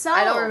anything. herself?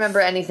 I don't remember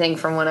anything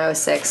from when I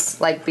was 6.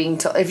 Like being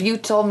told, if you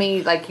told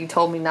me, like you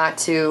told me not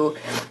to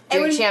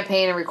drink would-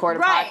 champagne and record a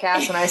Right.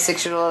 podcast when I was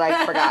 6 years old,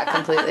 I forgot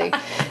completely.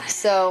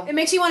 So, It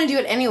makes you want to do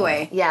it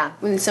anyway. yeah.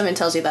 When someone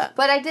tells you that.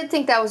 But I did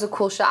think that was a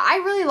cool shot. I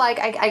really like.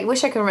 I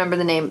wish I could remember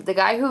the name. The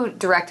guy who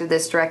directed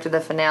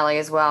the finale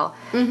as well.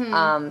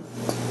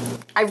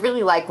 I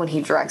really like when he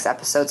directs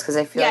episodes because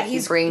I feel Yeah, like he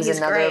he's- brings he's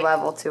another great.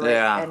 level to it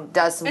Yeah. and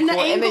does some And cool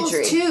the angles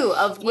imagery. too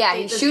of what Yeah,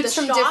 they, he the shoots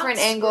from shots different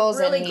were angles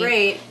really and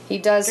great. he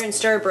does During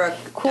Sturbrook,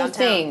 cool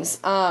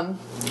downtown.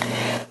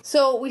 things.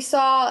 So we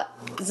saw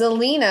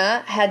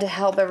Zelina had to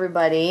help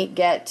everybody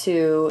get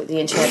to the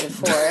Enchanted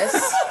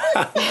Forest.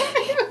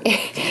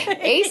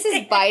 Ace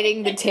is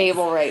biting the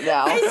table right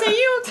now. Are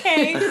you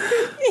okay?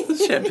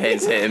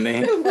 Champagne's hitting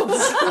me.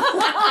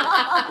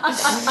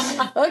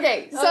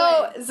 Okay,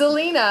 so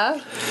Zelina.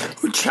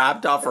 Who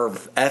chopped off her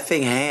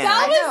effing hand?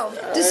 I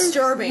know.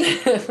 Disturbing.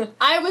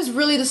 I was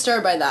really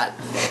disturbed by that.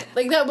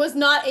 Like that was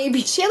not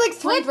AB. She had like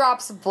 3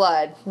 drops of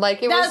blood.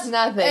 Like it was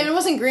nothing. And it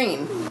wasn't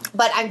green.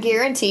 But I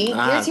guarantee.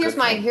 Here's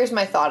good here's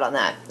my thought on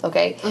that.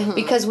 Okay,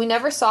 because we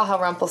never saw how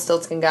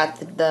Rumpelstiltskin got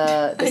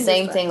the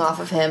same that. thing off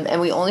of him, and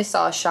we only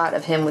saw a shot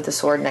of him with the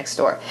sword next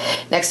to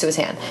his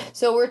hand.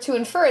 So we're to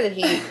infer that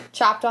he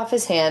chopped off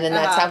his hand, and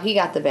that's how he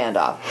got the band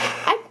off.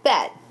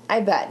 I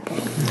bet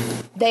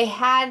they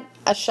had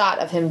a shot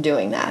of him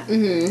doing that,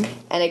 and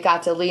it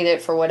got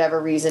deleted for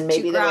whatever reason.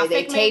 Maybe Too the way they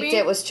graphic, taped maybe?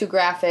 it was too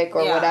graphic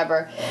or Yeah.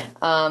 whatever,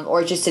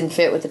 or it just didn't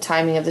fit with the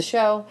timing of the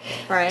show.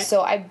 Right.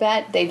 So I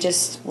bet they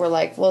just were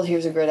like, well,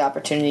 here's a great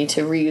opportunity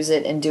to reuse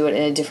it and do it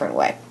in a different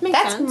way. Makes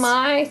That's sense.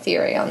 my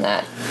theory on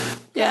that.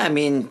 Yeah, I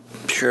mean,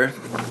 sure.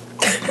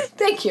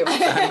 Thank you.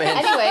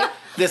 Anyway,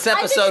 This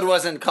episode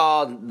wasn't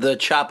called The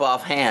Chop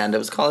Off Hand. It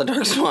was called The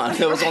Dark Swan.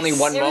 There was only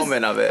one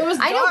moment of it. It was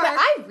dark. I know, but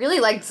I really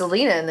liked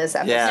Zelina in this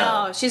episode.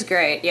 Yeah. No, she's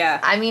great. Yeah.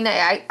 I mean,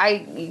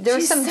 there were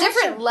She's some such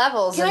different a-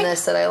 levels in Can I-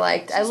 this that I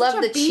liked. I she's love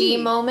such a the bee.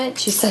 Chi moment.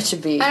 She's such a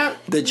bee. I don't.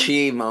 The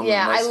Chi moment.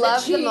 Yeah, I was-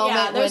 love the She- moment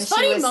yeah, when there's she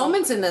funny was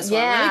moments in this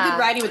one. Yeah. Really good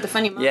writing with the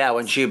funny moments. Yeah,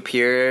 when she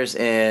appears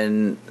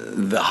in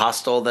the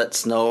hostel that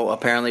Snow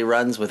apparently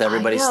runs with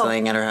everybody I know.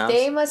 staying at her house.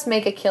 They must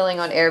make a killing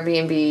on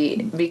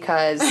Airbnb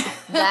because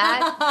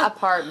that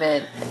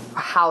apartment,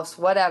 house,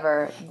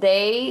 whatever,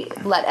 they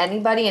let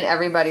anybody and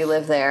everybody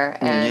live there.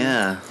 And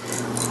Yeah.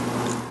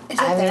 Is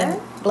it I there?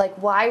 mean, like,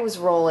 why was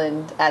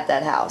Roland at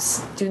that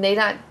house? Do they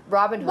not?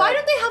 Robin Hood. Why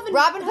don't they have a-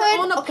 Robin their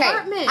Hood? own Okay,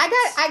 apartment?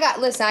 I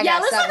got. Listen, I Yeah,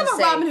 got let's talk something about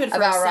to say Robin Hood for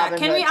about a sec. Robin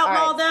Can we Hood. All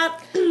outlaw right.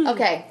 that?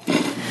 Okay.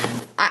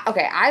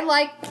 I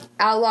like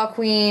Outlaw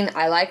Queen.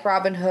 I like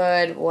Robin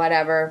Hood.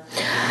 Whatever.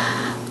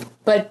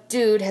 But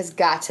dude has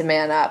got to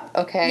man up.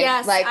 Okay.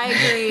 Yes, like, I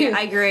agree.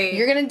 I agree.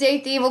 You're gonna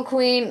date the evil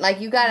queen.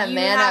 Like you gotta You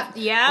man have- up.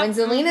 yeah, When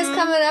Zelina's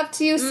coming up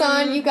to you,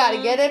 son, you gotta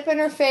get up in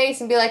her face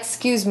and be like,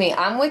 "Excuse me,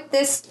 I'm with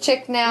this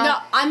chick now." No,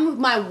 I'm with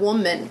my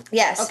woman.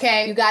 Yes.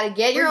 Okay. You gotta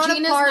get your Regina's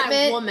own apartment.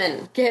 my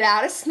woman. Get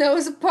out of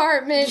Snow's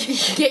apartment.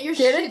 Get your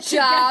Get shit a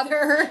job.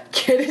 together.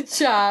 Get a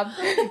job.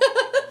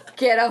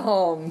 get a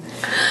home.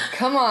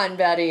 Come on,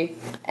 Betty.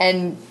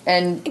 And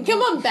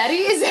Come on, Betty.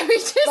 Is that what you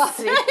just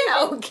Buddy.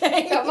 said?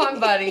 Okay. come on,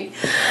 buddy.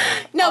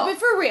 No, but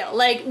for real,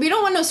 like we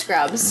don't want no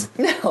scrubs.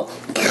 No,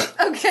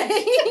 Okay.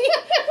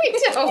 we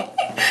don't.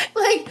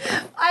 Like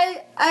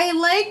I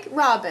like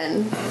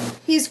Robin.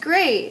 He's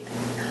great.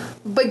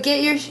 But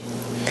get your.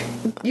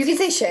 You can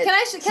say shit. Can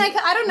I?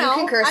 I don't know.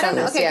 can curse I don't on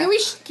know. this, Okay. yeah. Can we?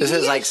 This we is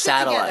get like your shit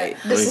together? satellite.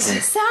 This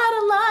is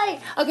Satellite.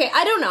 Okay,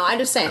 I don't know. I'm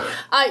just saying.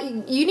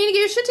 You need to get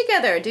your shit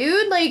together,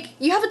 dude. Like,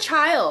 you have a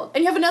child,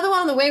 and you have another one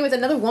on the way with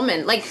another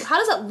woman. Like, how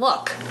does that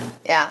look?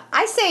 yeah.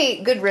 I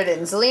say good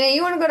riddance. Alina,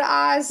 you want to go to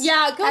Oz?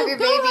 Yeah, go have your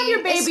baby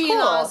It's in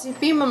cool. Oz.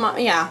 Be my mom.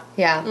 Yeah.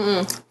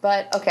 Yeah.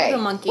 But okay. Like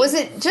a monkey. Was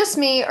it just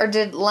me or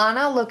did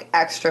Lana look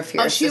extra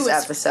fierce Oh, she this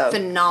was episode?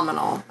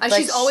 phenomenal. Like,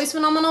 She's always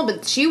phenomenal,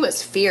 but she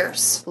was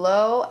fierce.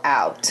 Blow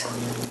out.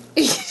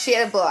 She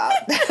had a blowout.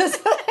 That's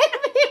what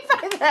I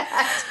mean by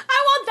that.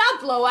 I want that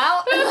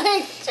blowout.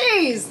 Like,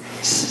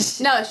 jeez.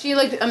 No, she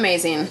looked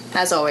amazing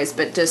as always,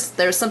 but just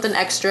there was something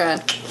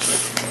extra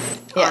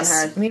on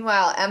her.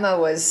 Meanwhile,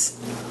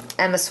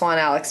 Emma Swan,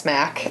 Alex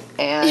Mack,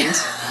 and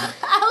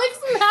Alex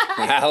Mack.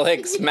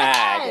 Alex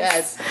Mack.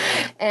 yes,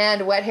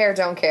 and wet hair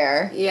don't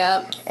care.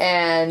 Yep.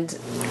 And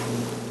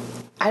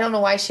I don't know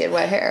why she had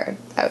wet hair.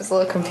 I was a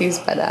little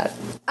confused by that.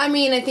 I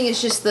mean, I think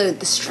it's just the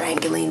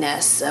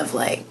strangliness of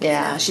like,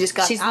 Yeah, you know, she just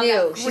got she's out new.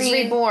 that She's green-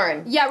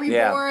 reborn. Yeah,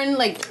 reborn.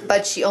 Like,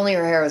 But her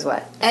hair was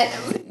wet.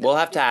 We'll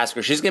have to ask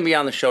her. She's going to be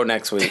on the show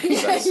next week.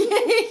 with us.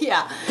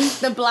 yeah,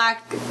 the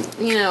black,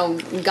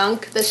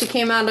 gunk that she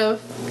came out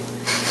of.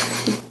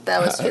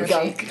 That was tricky.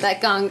 Gunk.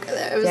 That gunk.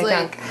 It was Yeah,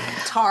 like gunk.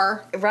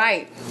 tar.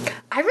 Right.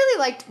 I really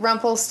liked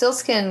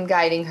Rumpelstiltskin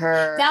guiding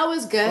her. That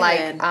was good.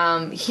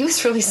 Like, he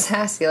was really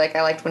sassy. Like,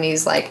 I liked when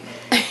he's like,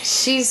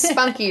 she's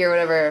spunky or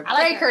whatever. I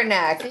like Break her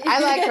neck. I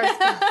like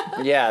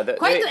her. Yeah.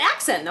 Quite the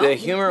accent, though. The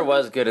humor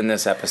was good in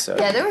this episode.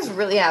 Yeah, it was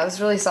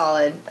really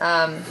solid.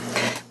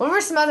 What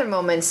were some other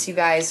moments you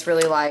guys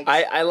really liked?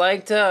 I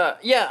liked,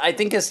 I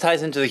think this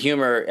ties into the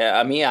humor.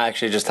 Mia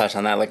actually just touched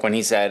on that, like when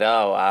he said,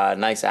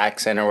 nice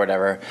accent or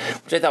whatever,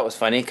 which I thought was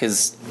funny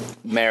because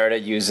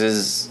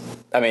Meredith's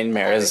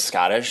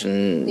Scottish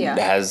and Yeah.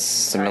 has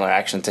similar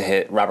accent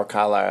to Robert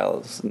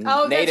Carlyle's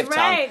native that's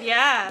right. tongue.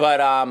 Yeah.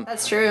 But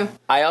that's true.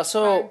 I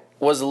also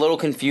was a little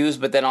confused,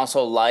 but then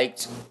also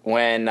liked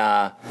when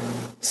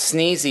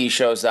Sneezy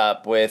shows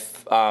up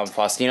with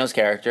Faustino's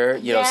character,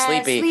 Yes,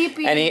 Sleepy,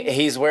 Sleepy. and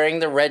he's wearing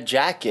the red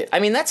jacket. I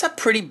mean, that's a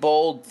pretty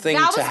bold thing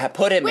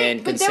put him in,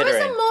 But considering.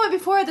 there was a moment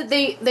before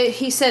that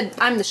he said,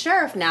 "I'm the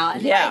sheriff now."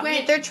 And Yeah.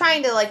 They're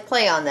trying to like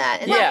play on that.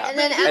 And Yeah, and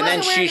then, and then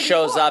Emma- she wearing it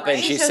shows before, up and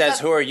right? she She shows says, up-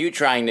 "Who are you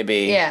trying to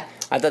be?" Yeah.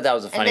 I thought that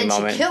was a and funny then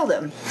moment. she killed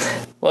him.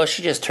 Well,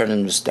 she just turned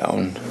him to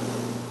stone.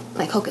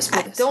 like Hocus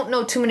I Pocus. don't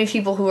know too many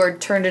people who are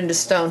turned into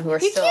stone who are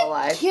You still can't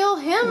alive. kill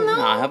him, though.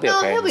 Nah, he'll be No,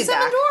 okay. he'll be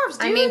Seven back. dwarfs,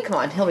 I dude. mean, come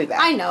on, he'll be back.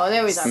 I know, they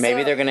always are.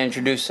 Maybe they're going to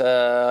introduce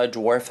a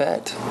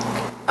dwarfette.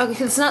 Okay,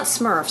 'cause it's not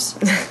Smurfs.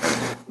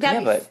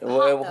 Yeah, but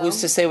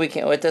who's to say we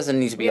can't? It doesn't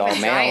need to be all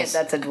Giant, males.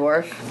 that's a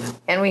dwarf.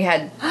 And we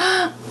had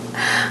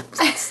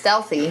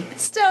Stealthy.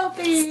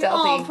 Stealthy. Stealthy.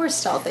 Oh, poor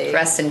Stealthy.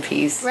 Rest in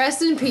peace.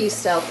 Rest in peace,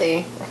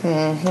 Stealthy.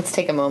 Let's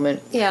take a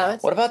moment. Yeah.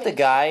 What about the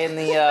guy in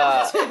the?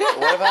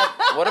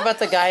 What about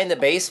the guy in the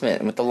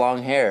basement with the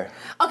long hair?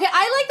 Okay,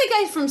 I like the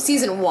guy from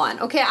season 1.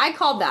 Okay, I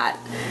called that.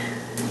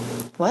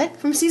 What?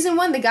 From season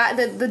 1, the guy,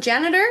 the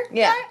janitor.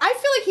 Yeah. I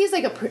feel like he's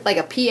like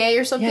a PA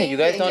or something. Yeah, you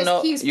guys He don't just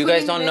know. keeps You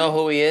guys putting don't him know in.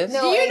 who he is.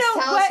 No. Do you Ace,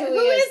 know tell us who who he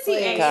is is, he?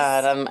 please. Ace?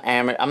 God,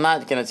 I'm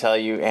not gonna tell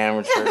you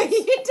amateur. You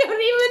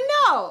don't even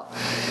know.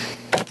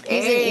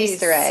 He's an Ace.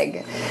 Easter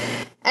egg.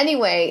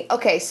 Anyway,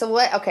 okay, so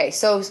what? Okay,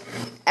 so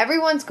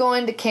everyone's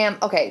going to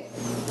camp. Okay,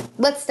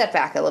 let's step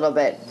back a little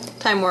bit.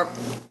 Time warp.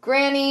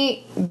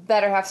 Granny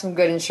better have some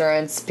good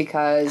insurance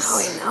because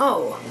I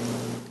know.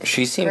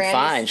 She seemed Granny's-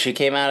 fine. She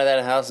came out of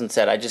that house and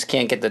said, "I just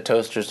can't get the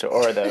toasters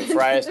or the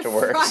fryers to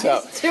work." Fryers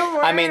So, to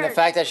work. I mean, the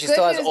fact that she Good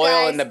still has news, oil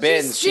guys. in the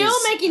bins, Still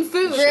making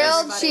food. for grilled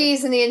everybody.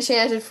 cheese in the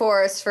Enchanted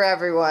Forest for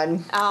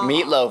everyone. Oh.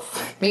 meatloaf.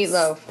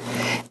 Meatloaf.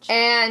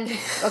 And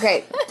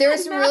okay, there were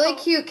some really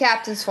cute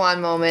Captain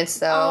Swan moments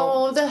though.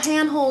 Oh, the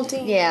hand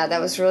holding. Yeah, that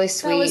was really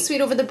sweet. That was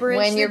sweet over the bridge.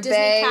 When the your Disney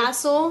bae-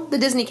 castle. The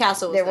Disney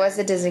castle. There was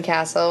the Disney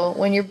Castle.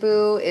 When your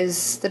boo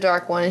is the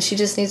dark one and she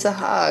just needs a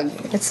hug.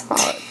 It's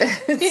hard.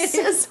 It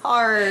is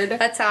hard.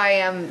 That's how I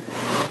am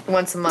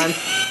once a month.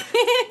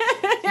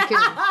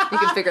 You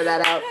can figure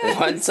that out.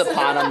 Once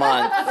upon a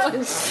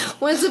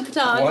month. Once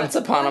upon. Once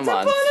upon a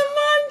month.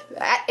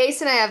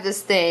 Ace and I have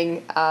this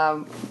thing.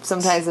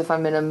 Sometimes if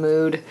I'm in a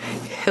mood,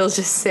 he'll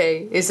just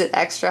say, "Is it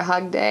extra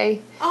hug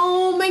day?"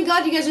 Oh my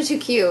god, you guys are too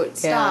cute.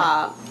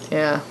 Stop.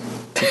 Yeah.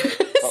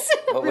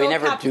 But we Real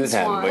never Captain do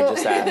them. Swan. We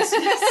just ask.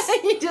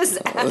 You just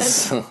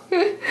asked.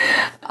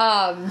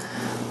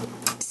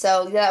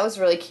 So yeah, that was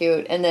really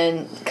cute. And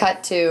then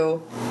cut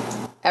to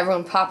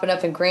everyone popping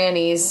up in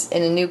grannies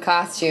in a new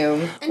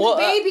costume. And Well,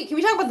 the baby. Can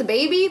we talk about the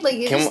baby?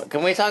 Like,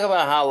 Can we talk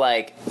about how,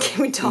 like,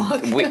 can we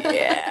talk?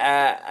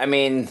 I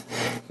mean,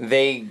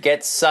 they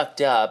get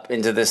sucked up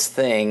into this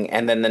thing,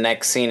 and then the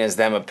next scene is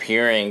them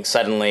appearing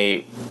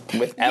suddenly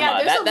with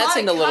Emma. there's a That lot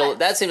seemed of a little. cuts.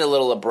 That seemed a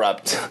little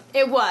abrupt.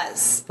 It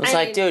was. It's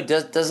like, dude,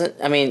 doesn't.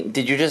 I mean,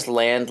 did you just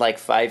land like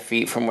 5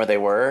 feet from where they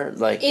were?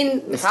 Like,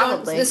 in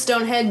Probably. the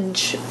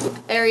Stonehenge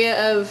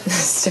area of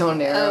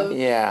Stone Arrow.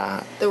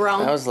 yeah, the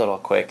realm. that was a little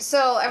quick.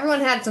 So everyone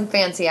had some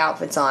fancy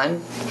outfits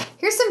on.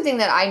 Here's something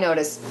that I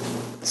noticed.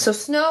 So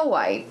Snow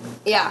White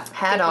yeah,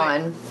 had good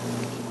point. on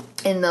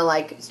in the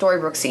like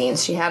Storybrooke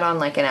scenes. She had on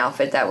like an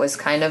outfit that was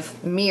kind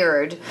of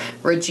mirrored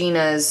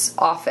Regina's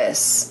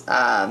office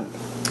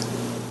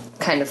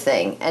kind of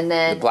thing, and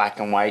then The black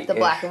and white. the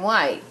black and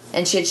white,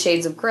 and she had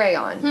shades of gray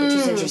on, which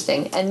is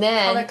interesting. And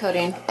then Color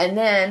coding. and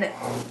then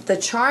the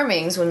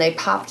Charmings, when they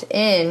popped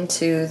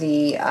into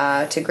the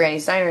to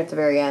Granny's Diner at the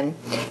very end,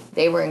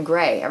 they were in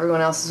gray.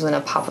 Everyone else was in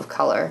a pop of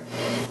color.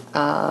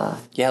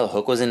 Yeah,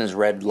 Hook was in his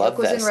red love Hook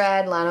was vest. in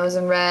red, Lana was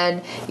in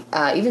red,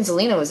 even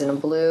Zelina was in a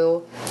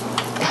blue,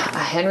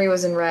 Henry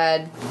was in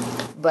red,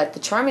 but the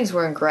Charmings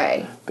were in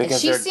gray. Because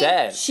and she they're seemed,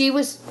 dead. She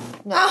was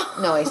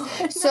no ways.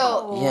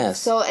 So Yes.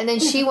 So and then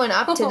she went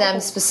up to them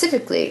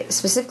specifically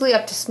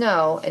up to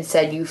Snow and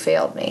said, "You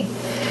failed me."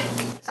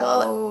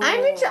 So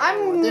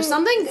I'm There's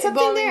something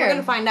well, there. We're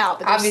gonna find out,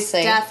 but there's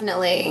Obviously.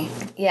 definitely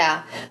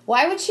Yeah.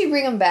 Why would she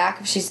bring him back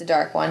if she's the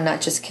Dark One,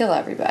 not just kill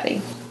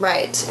everybody?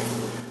 right.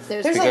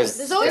 There's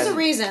Because- always a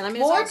reason. I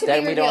mean, More it's to all,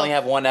 Then be we'd revealed. only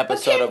have one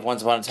episode can- of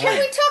Once Upon a Time. Can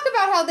we talk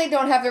about how they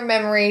don't have their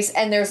memories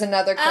and there's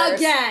another curse?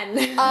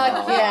 again.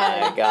 Oh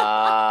my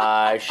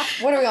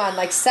gosh. What are we on?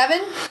 Like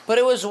 7? But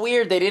it was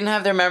weird. They didn't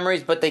have their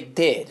memories, but they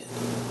did.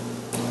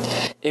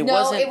 It No,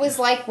 wasn't. it was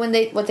like what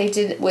they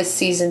did with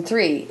season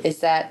 3 is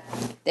that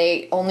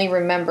they only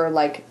remember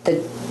like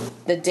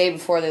the day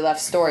before they left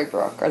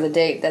Storybrooke or the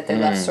day that they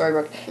left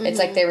Storybrooke. It's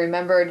like they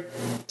remembered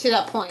to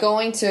that point,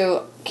 going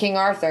to King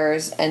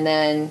Arthur's and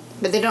then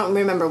but they don't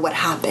remember what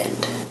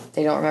happened.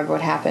 they don't remember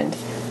what happened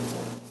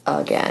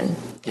again.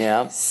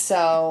 Yeah.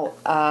 So,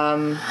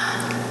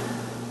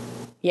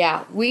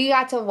 yeah, we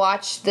got to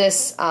watch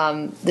this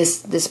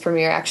this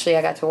premiere. Actually,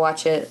 I got to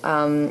watch it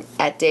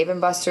at Dave and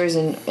Buster's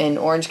in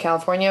Orange,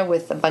 California,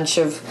 with a bunch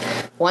of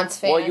Once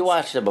fans. Well, you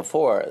watched it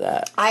before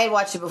that. I had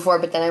watched it before,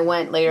 but then I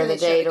went later in the They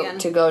showed day it again.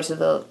 to go to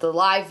the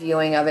live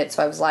viewing of it.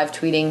 So I was live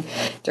tweeting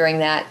during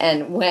that.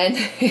 And when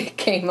it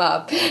came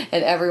up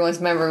and everyone's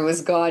memory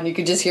was gone, you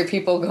could just hear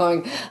people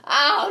going,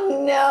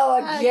 "Oh no,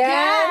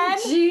 again? Again?"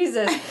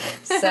 Jesus!"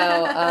 So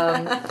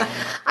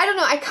I don't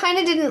know. I kind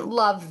of didn't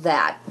love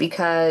that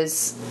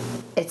because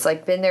it's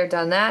like been there,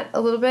 done that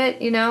a little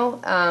bit, you know.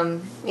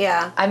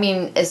 Yeah. I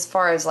mean, as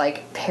far as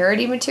like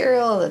parody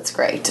material, that's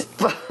great.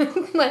 But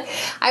like,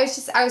 I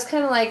was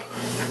kind of like,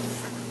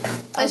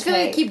 I just feel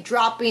like they keep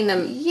dropping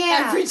them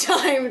Yeah. every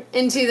time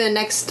into the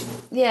next.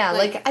 yeah,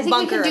 like, like I think we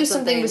bunker can do or something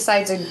something.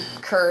 besides a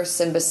curse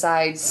and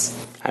besides.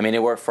 I mean,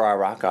 it worked for our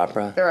rock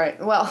opera. All right,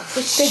 well,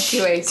 thank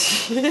you,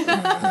 Ace.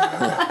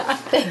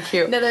 Thank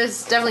you. No,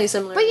 there's definitely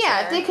similar. But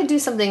yeah, they could do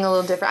something a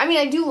little different. I mean,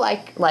 I do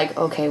like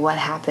okay, what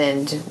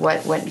happened?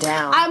 What went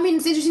down? I mean,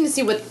 it's interesting to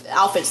see what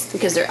outfits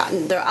because their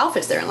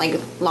outfits there. Like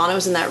Lana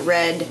was in that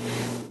red,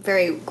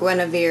 very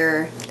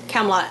Guinevere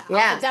Camelot. Yeah.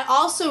 outfit that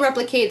also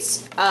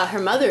replicates her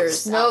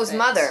mother's Snow's outfit.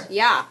 mother.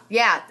 Yeah.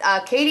 Yeah,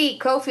 Katie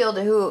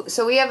Cofield,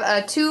 so we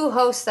have 2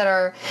 hosts that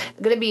are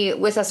going to be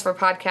with us for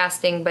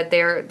podcasting, but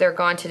they're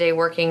gone today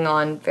working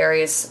on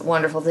various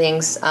wonderful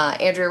things.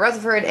 Andrea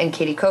Rutherford and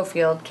Katie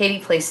Cofield. Katie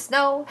plays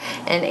Snow,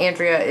 and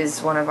Andrea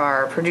is one of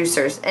our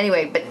producers.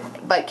 Anyway,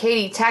 but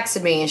Katie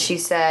texted me and she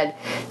said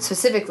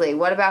specifically,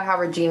 what about how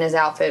Regina's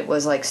outfit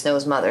was like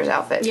Snow's mother's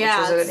outfit?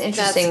 Yeah. Which was an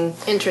interesting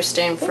that's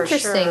interesting for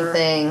sure.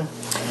 thing.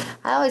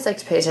 I always like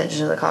to pay attention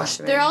to the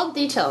costume. They're all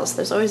details.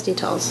 There's always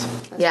details.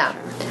 That's Yeah.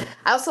 for sure.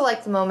 I also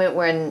like the moment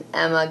when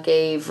Emma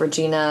gave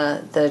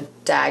Regina the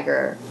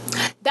dagger.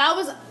 That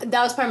was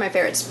part of my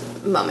favorite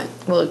moment.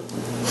 Well,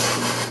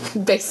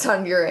 based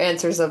on your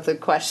answers of the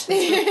questions.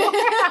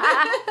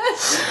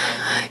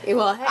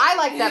 Well, hey. I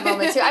like that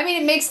moment too. I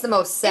mean, it makes the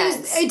most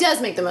sense. It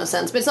does make the most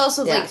sense, but it's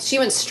also Yeah. like she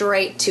went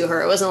straight to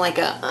her. It wasn't like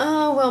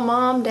oh well,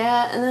 mom,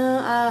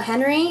 dad,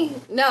 Henry.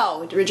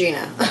 No,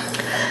 Regina,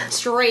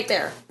 straight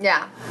there.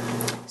 Yeah.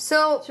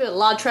 So She had a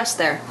lot of trust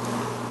there.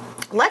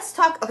 let's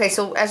talk. Okay,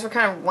 so as we're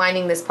kind of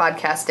winding this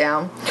podcast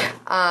down,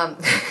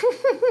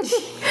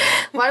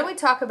 why don't we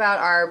talk about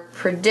our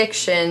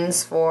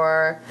predictions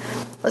for?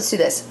 Let's do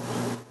this.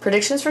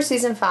 Predictions for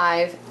season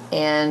 5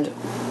 and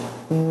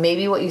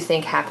maybe what you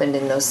think happened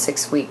in those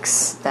 6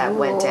 weeks that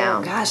went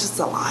down. Oh gosh, that's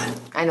a lot.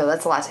 I know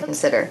that's a lot to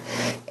consider.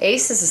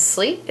 Ace is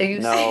asleep. Are you?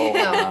 No.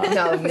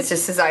 no. He's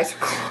just his eyes are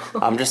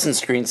closed. I'm just in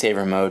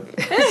screensaver mode.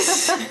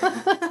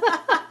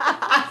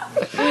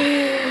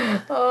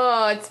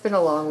 Oh, it's been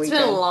a long It's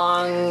weekend. been a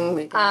long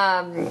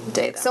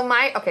day. Though. So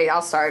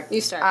I'll start.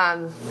 You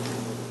start.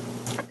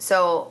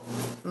 So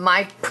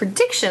my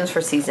predictions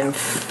for season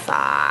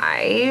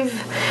 5.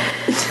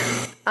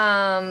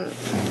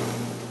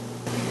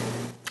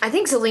 I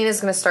think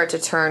Zelina's going to start to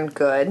turn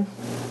good.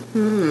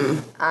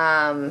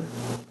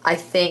 I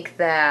think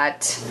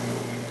that.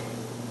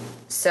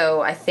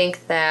 So I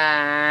think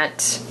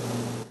that.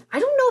 I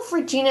don't know if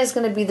Regina is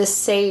going to be the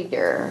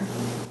savior.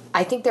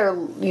 I think they're,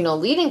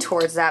 leading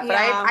towards that, but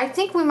Yeah. I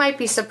think we might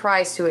be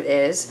surprised who it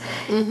is.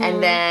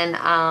 And then,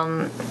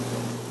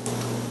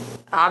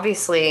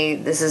 obviously,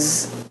 this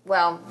is,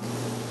 well,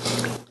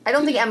 I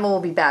don't think Emma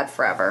will be bad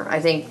forever. I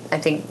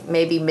think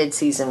maybe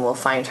mid-season we'll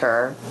find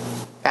her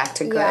back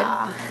to good.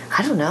 Yeah.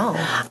 I don't know.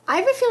 I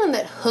have a feeling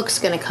that Hook's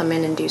gonna come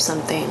in and do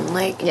something,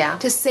 like, Yeah.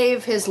 to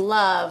save his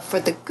love for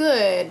the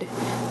good,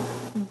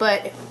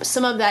 but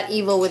some of that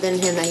evil within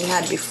him that he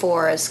had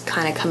before is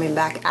kind of coming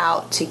back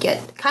out to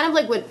get, kind of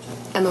like what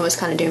Emma was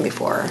kind of doing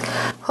before.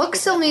 Hook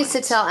still needs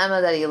to tell Emma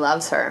that he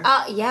loves her.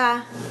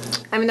 Yeah.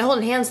 I mean, they're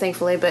holding hands,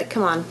 thankfully, but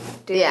come on.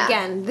 Dude, Yeah.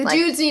 Again, the Like-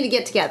 dudes need to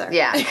get together.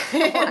 Yeah.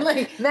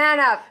 Like, Man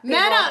up.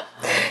 man people. up!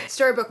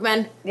 Storybook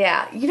men.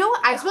 Yeah. You know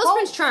what? I As well as hope...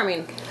 Prince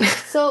Charming.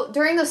 So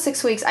during those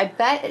 6 weeks, I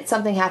bet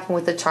something happened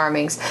with the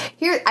Charmings.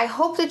 Here, I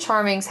hope the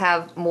Charmings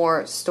have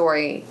more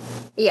story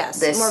Yes,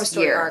 this more of a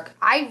story year. arc.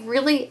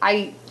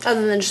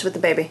 Other than just with the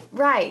baby.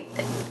 Right.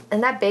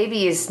 And that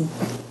baby is,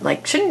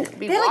 shouldn't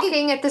be They have, like,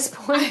 walking at this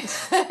point.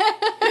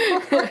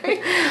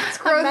 Its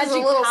growth is a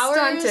little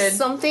stunted.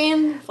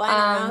 Something flying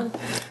around.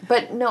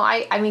 But no,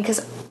 I mean,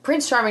 because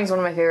Prince Charming is one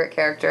of my favorite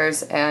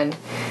characters, and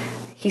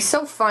he's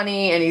so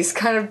funny, and he's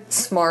kind of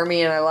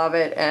smarmy, and I love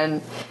it,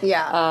 and...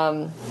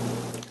 Yeah.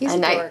 He's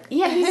and a dork.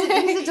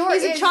 he's a dork.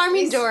 He's a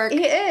charming dork.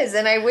 He is,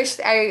 and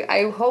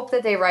I hope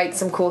that they write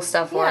some cool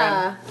stuff for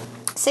him.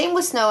 Same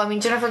with Snow. I mean,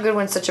 Jennifer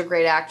Goodwin's such a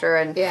great actor,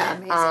 and Yeah,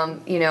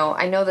 amazing.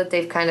 I know that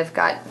they've kind of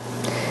got.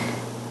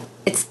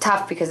 It's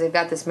tough because they've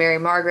got this Mary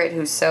Margaret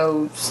who's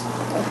so.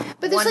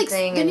 But there's one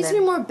thing there and needs to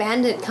then- be more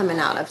Bandit coming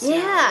out of.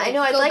 Yeah, I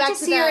know. I'd go like back to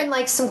see her that-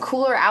 in some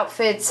cooler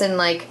outfits and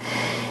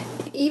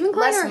even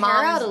growing less her moms.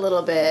 hair out a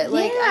little bit.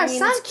 Like, Yeah, I mean, it's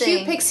something.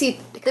 cute pixie.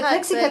 The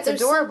pixie cut's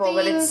there's adorable,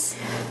 but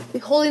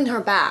something holding her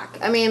back.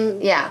 I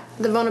mean, Yeah.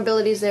 the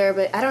vulnerability's there,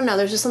 but I don't know.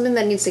 There's just something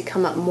that needs to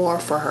come up more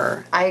for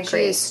her. I agree.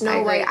 She is Snow I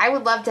agree. White. I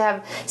would love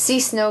to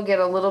see Snow get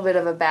a little bit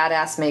of a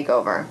badass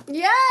makeover.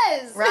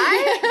 Yes,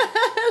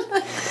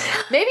 Right?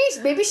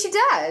 maybe she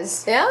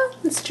does. Yeah,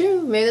 it's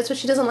true. Maybe that's what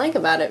she doesn't like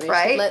about it. Maybe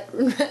Right? she let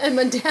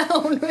Emma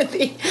down with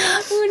the.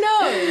 Who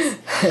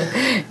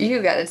knows?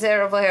 You got a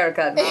terrible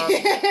haircut, Mom.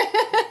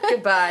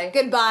 Goodbye.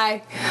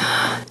 Goodbye.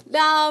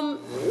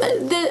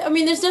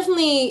 There's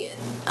definitely.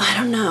 I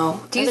don't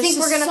know. Do you There's think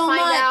we're just gonna so find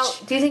much.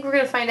 out? Do you think we're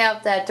gonna find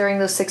out that during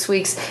those 6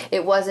 weeks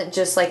it wasn't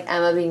just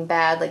Emma being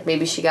bad? Like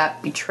maybe she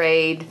got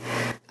betrayed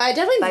I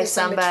definitely by think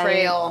some somebody.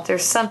 betrayal.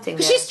 There's something.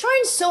 But There. she's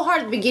trying so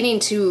hard at the beginning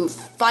to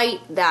fight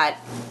that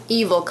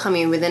evil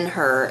coming within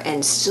her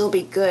and still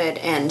be good,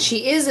 and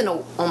she is in a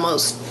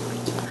almost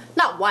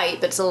not white,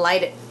 but it's a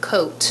light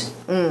coat.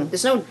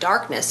 There's no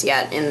darkness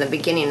yet in the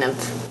beginning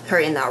of her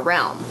in that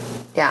realm.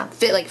 Yeah.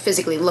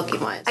 Physically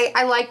looking wise.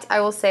 I liked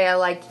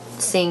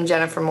seeing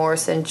Jennifer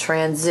Morrison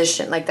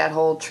transition, that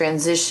whole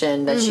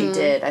transition that she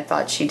did. I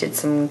thought she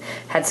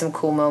had some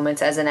cool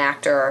moments as an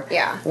actor.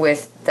 Yeah.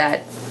 With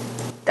that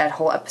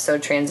whole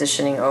episode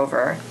transitioning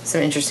over. Some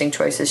interesting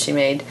choices she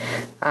made.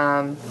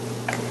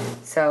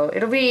 So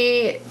it'll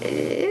be,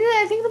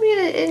 I think it'll be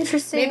an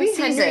interesting Maybe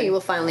season. Henry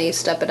will finally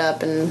step it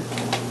up and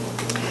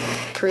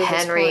prove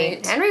his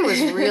point. Henry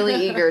was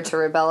really eager to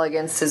rebel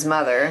against his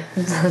mother.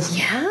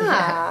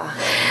 Yeah.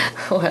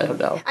 Oh, I don't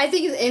know. I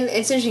think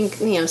it's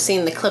interesting,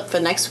 seeing the clip for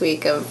next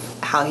week of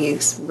how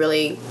he's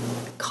really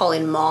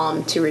calling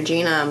mom to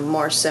Regina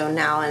more so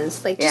now, and it's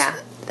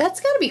that's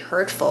got to be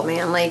hurtful,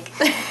 man. Like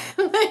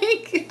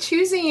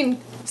choosing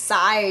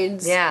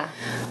sides, Yeah.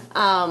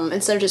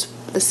 instead of just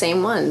the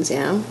same ones,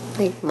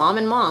 like mom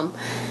and mom.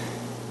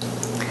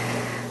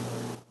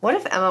 What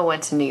if Emma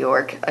went to New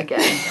York again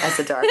as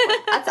a dark one?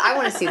 I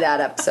want to see that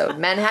episode.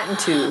 Manhattan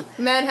 2.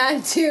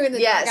 Manhattan 2 in the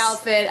Yes. dark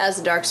outfit as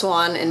the Dark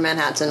Swan in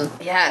Manhattan.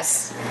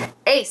 Yes.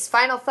 Ace,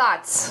 final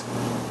thoughts.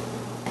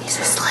 He's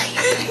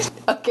asleep.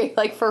 Okay,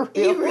 for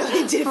real. He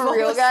really did For fall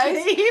real, guys.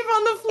 asleep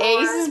on the floor.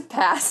 Ace is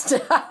passed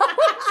out.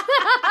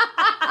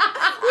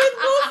 with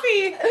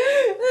Wolfie,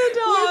 the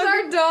dog. With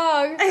our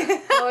dog.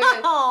 Oh my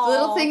God. The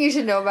little thing you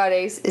should know about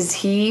Ace is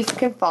he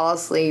can fall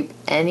asleep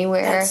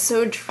anywhere. That's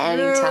so true.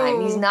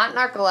 Anytime. He's not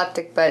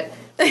narcoleptic, but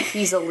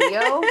he's a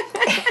Leo.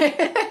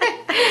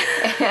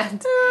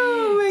 And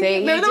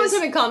Remember that was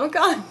him at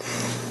Comic-Con?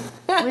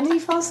 when did he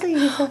fall asleep?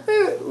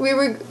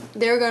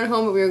 They were going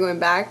home, but we were going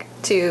back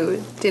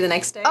to do the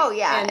next day. Oh,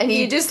 yeah, and and he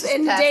he just just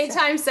in the passed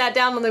daytime sat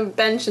down on the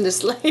bench and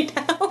just laid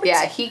out.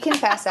 Yeah, he can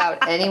pass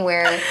out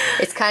anywhere.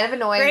 It's kind of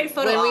annoying. Great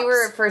photo When we ops.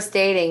 were first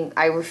dating,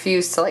 I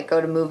refused to go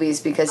to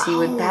movies because he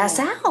would pass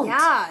out.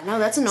 Yeah, no,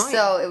 that's annoying.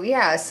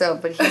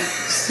 But he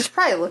should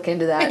probably look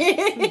into that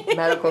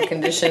medical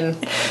condition,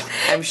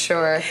 I'm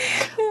sure.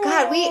 God,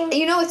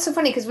 God, it's so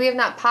funny because we have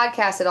not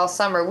podcasted all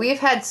summer. We've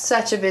had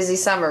such a busy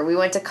summer. We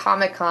went to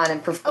Comic-Con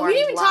and performed. Oh, we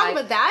didn't even talk live.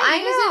 about that. I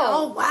know.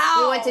 Oh,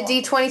 wow. We went to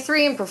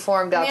D23 and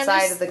performed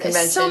outside of the convention.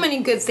 There's so many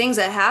good things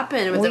that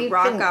happened with the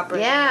rock opera.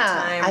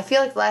 Yeah, time. I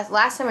feel like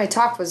last time I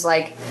talked was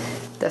like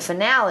the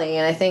finale,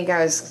 and I think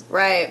I was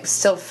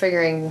still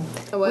figuring.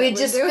 We had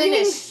just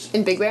finished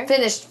in Big Bear.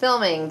 Finished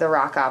filming the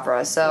rock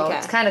opera, so Okay.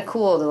 it's kind of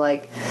cool to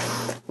like.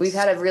 We've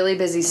had a really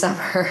busy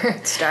summer.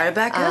 Started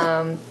back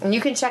up. And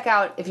you can check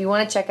out, if you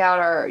want to check out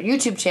our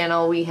YouTube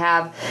channel, we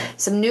have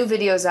some new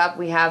videos up.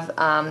 We have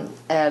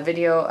a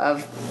video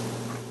of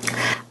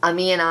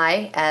me and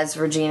I as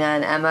Regina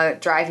and Emma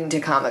driving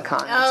to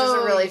Comic-Con, which is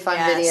a really fun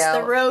video.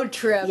 The road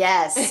trip.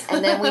 Yes,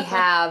 and then we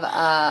have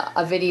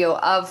a video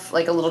of,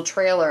 like a little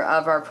trailer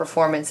of our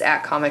performance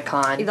at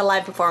Comic-Con. The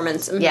live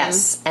performance. Mm-hmm.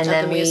 Yes, and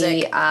then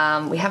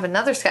we have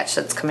another sketch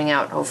that's coming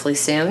out hopefully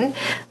soon.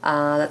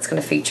 That's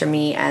going to feature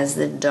me as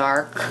the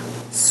Dark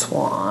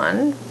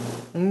Swan.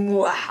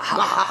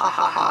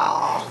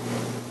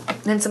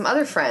 And some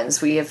other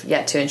friends we have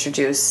yet to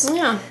introduce.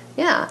 Yeah.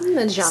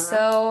 The genre.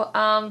 So,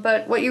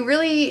 but what you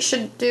really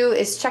should do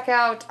is check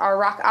out our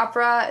rock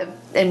opera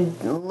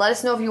and let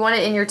us know if you want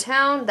it in your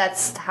town.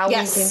 That's how we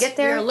can get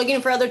there. We're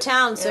looking for other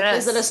towns, so Yes.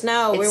 please let us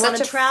know. We It's want to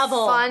such a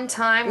travel. fun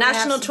time. We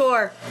National have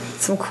tour.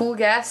 some cool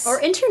guests. Or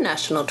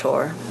international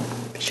tour,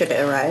 should it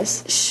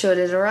arise. should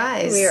it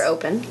arise. We are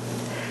open.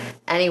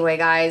 Anyway,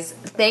 guys,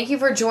 thank you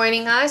for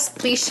joining us.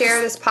 Please share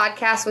this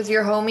podcast with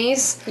your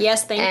homies.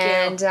 Yes, thank you.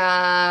 And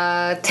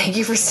thank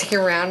you for sticking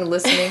around and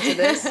listening to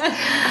this.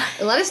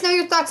 And let us know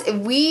your thoughts. If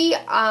we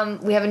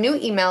have a new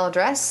email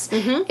address.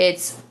 Mm-hmm.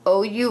 It's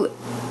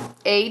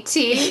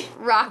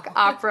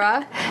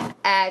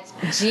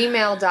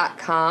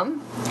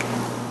ouatrockopera@gmail.com.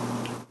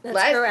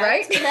 That's correct.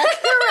 Right? That's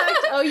correct.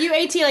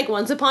 OUAT, like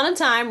Once Upon a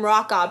Time,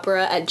 rock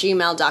opera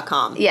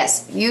 @gmail.com.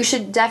 Yes, you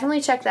should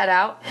definitely check that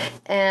out.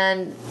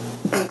 And,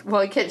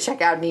 well, you can't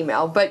check out an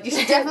email, but you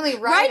should definitely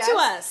write to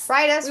us.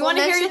 Write us. We We'll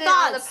wanna hear your mention it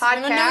on the thoughts.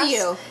 We wanna know podcast.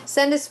 you.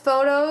 Send us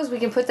photos. We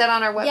can put that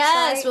on our website.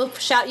 Yes, we'll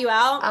shout you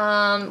out.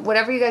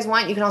 Whatever you guys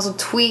want. You can also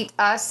tweet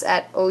us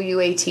at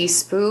OUAT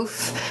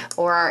Spoof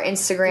or our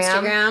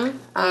Instagram.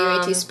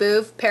 OUAT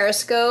Spoof,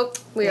 Periscope.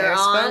 We are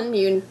Periscope. on.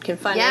 You can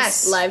find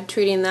Yes. us live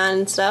tweeting that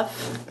and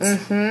stuff.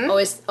 Mm-hmm.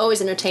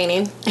 Always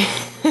entertaining.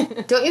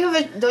 Don't you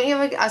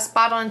have a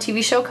spot on a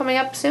TV show coming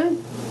up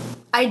soon?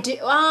 I do.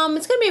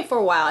 It's gonna be for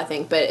a while, I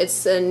think, but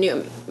it's a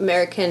new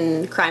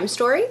American Crime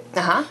Story.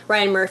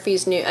 Ryan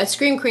Murphy's new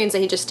Scream Queens that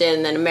he just did,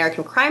 and then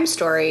American Crime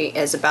Story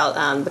is about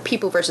the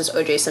People versus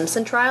O.J.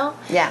 Simpson trial.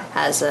 Yeah,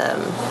 has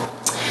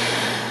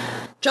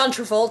John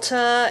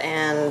Travolta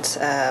and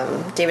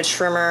David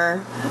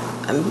Schwimmer,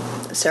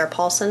 Sarah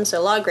Paulson. So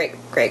a lot of great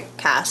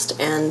cast,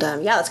 and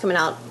that's coming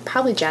out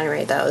probably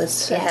January though.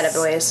 It's ahead of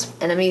ways.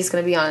 And Emi's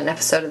going to be on an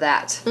episode of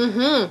that.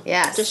 Mm-hmm.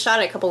 Yes, just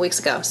shot it a couple weeks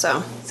ago.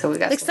 So we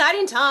got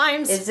exciting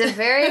times. It's a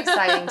very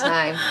exciting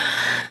time.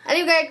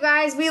 Anyway,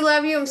 guys, we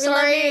love you. I'm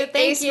sorry,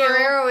 Ace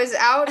Marrero is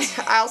out.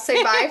 I'll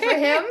say bye for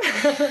him.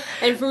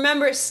 And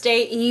remember,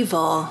 stay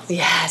evil.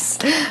 Yes.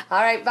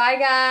 All right. Bye,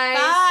 guys.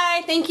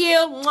 Bye. Thank you.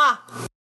 Mwah.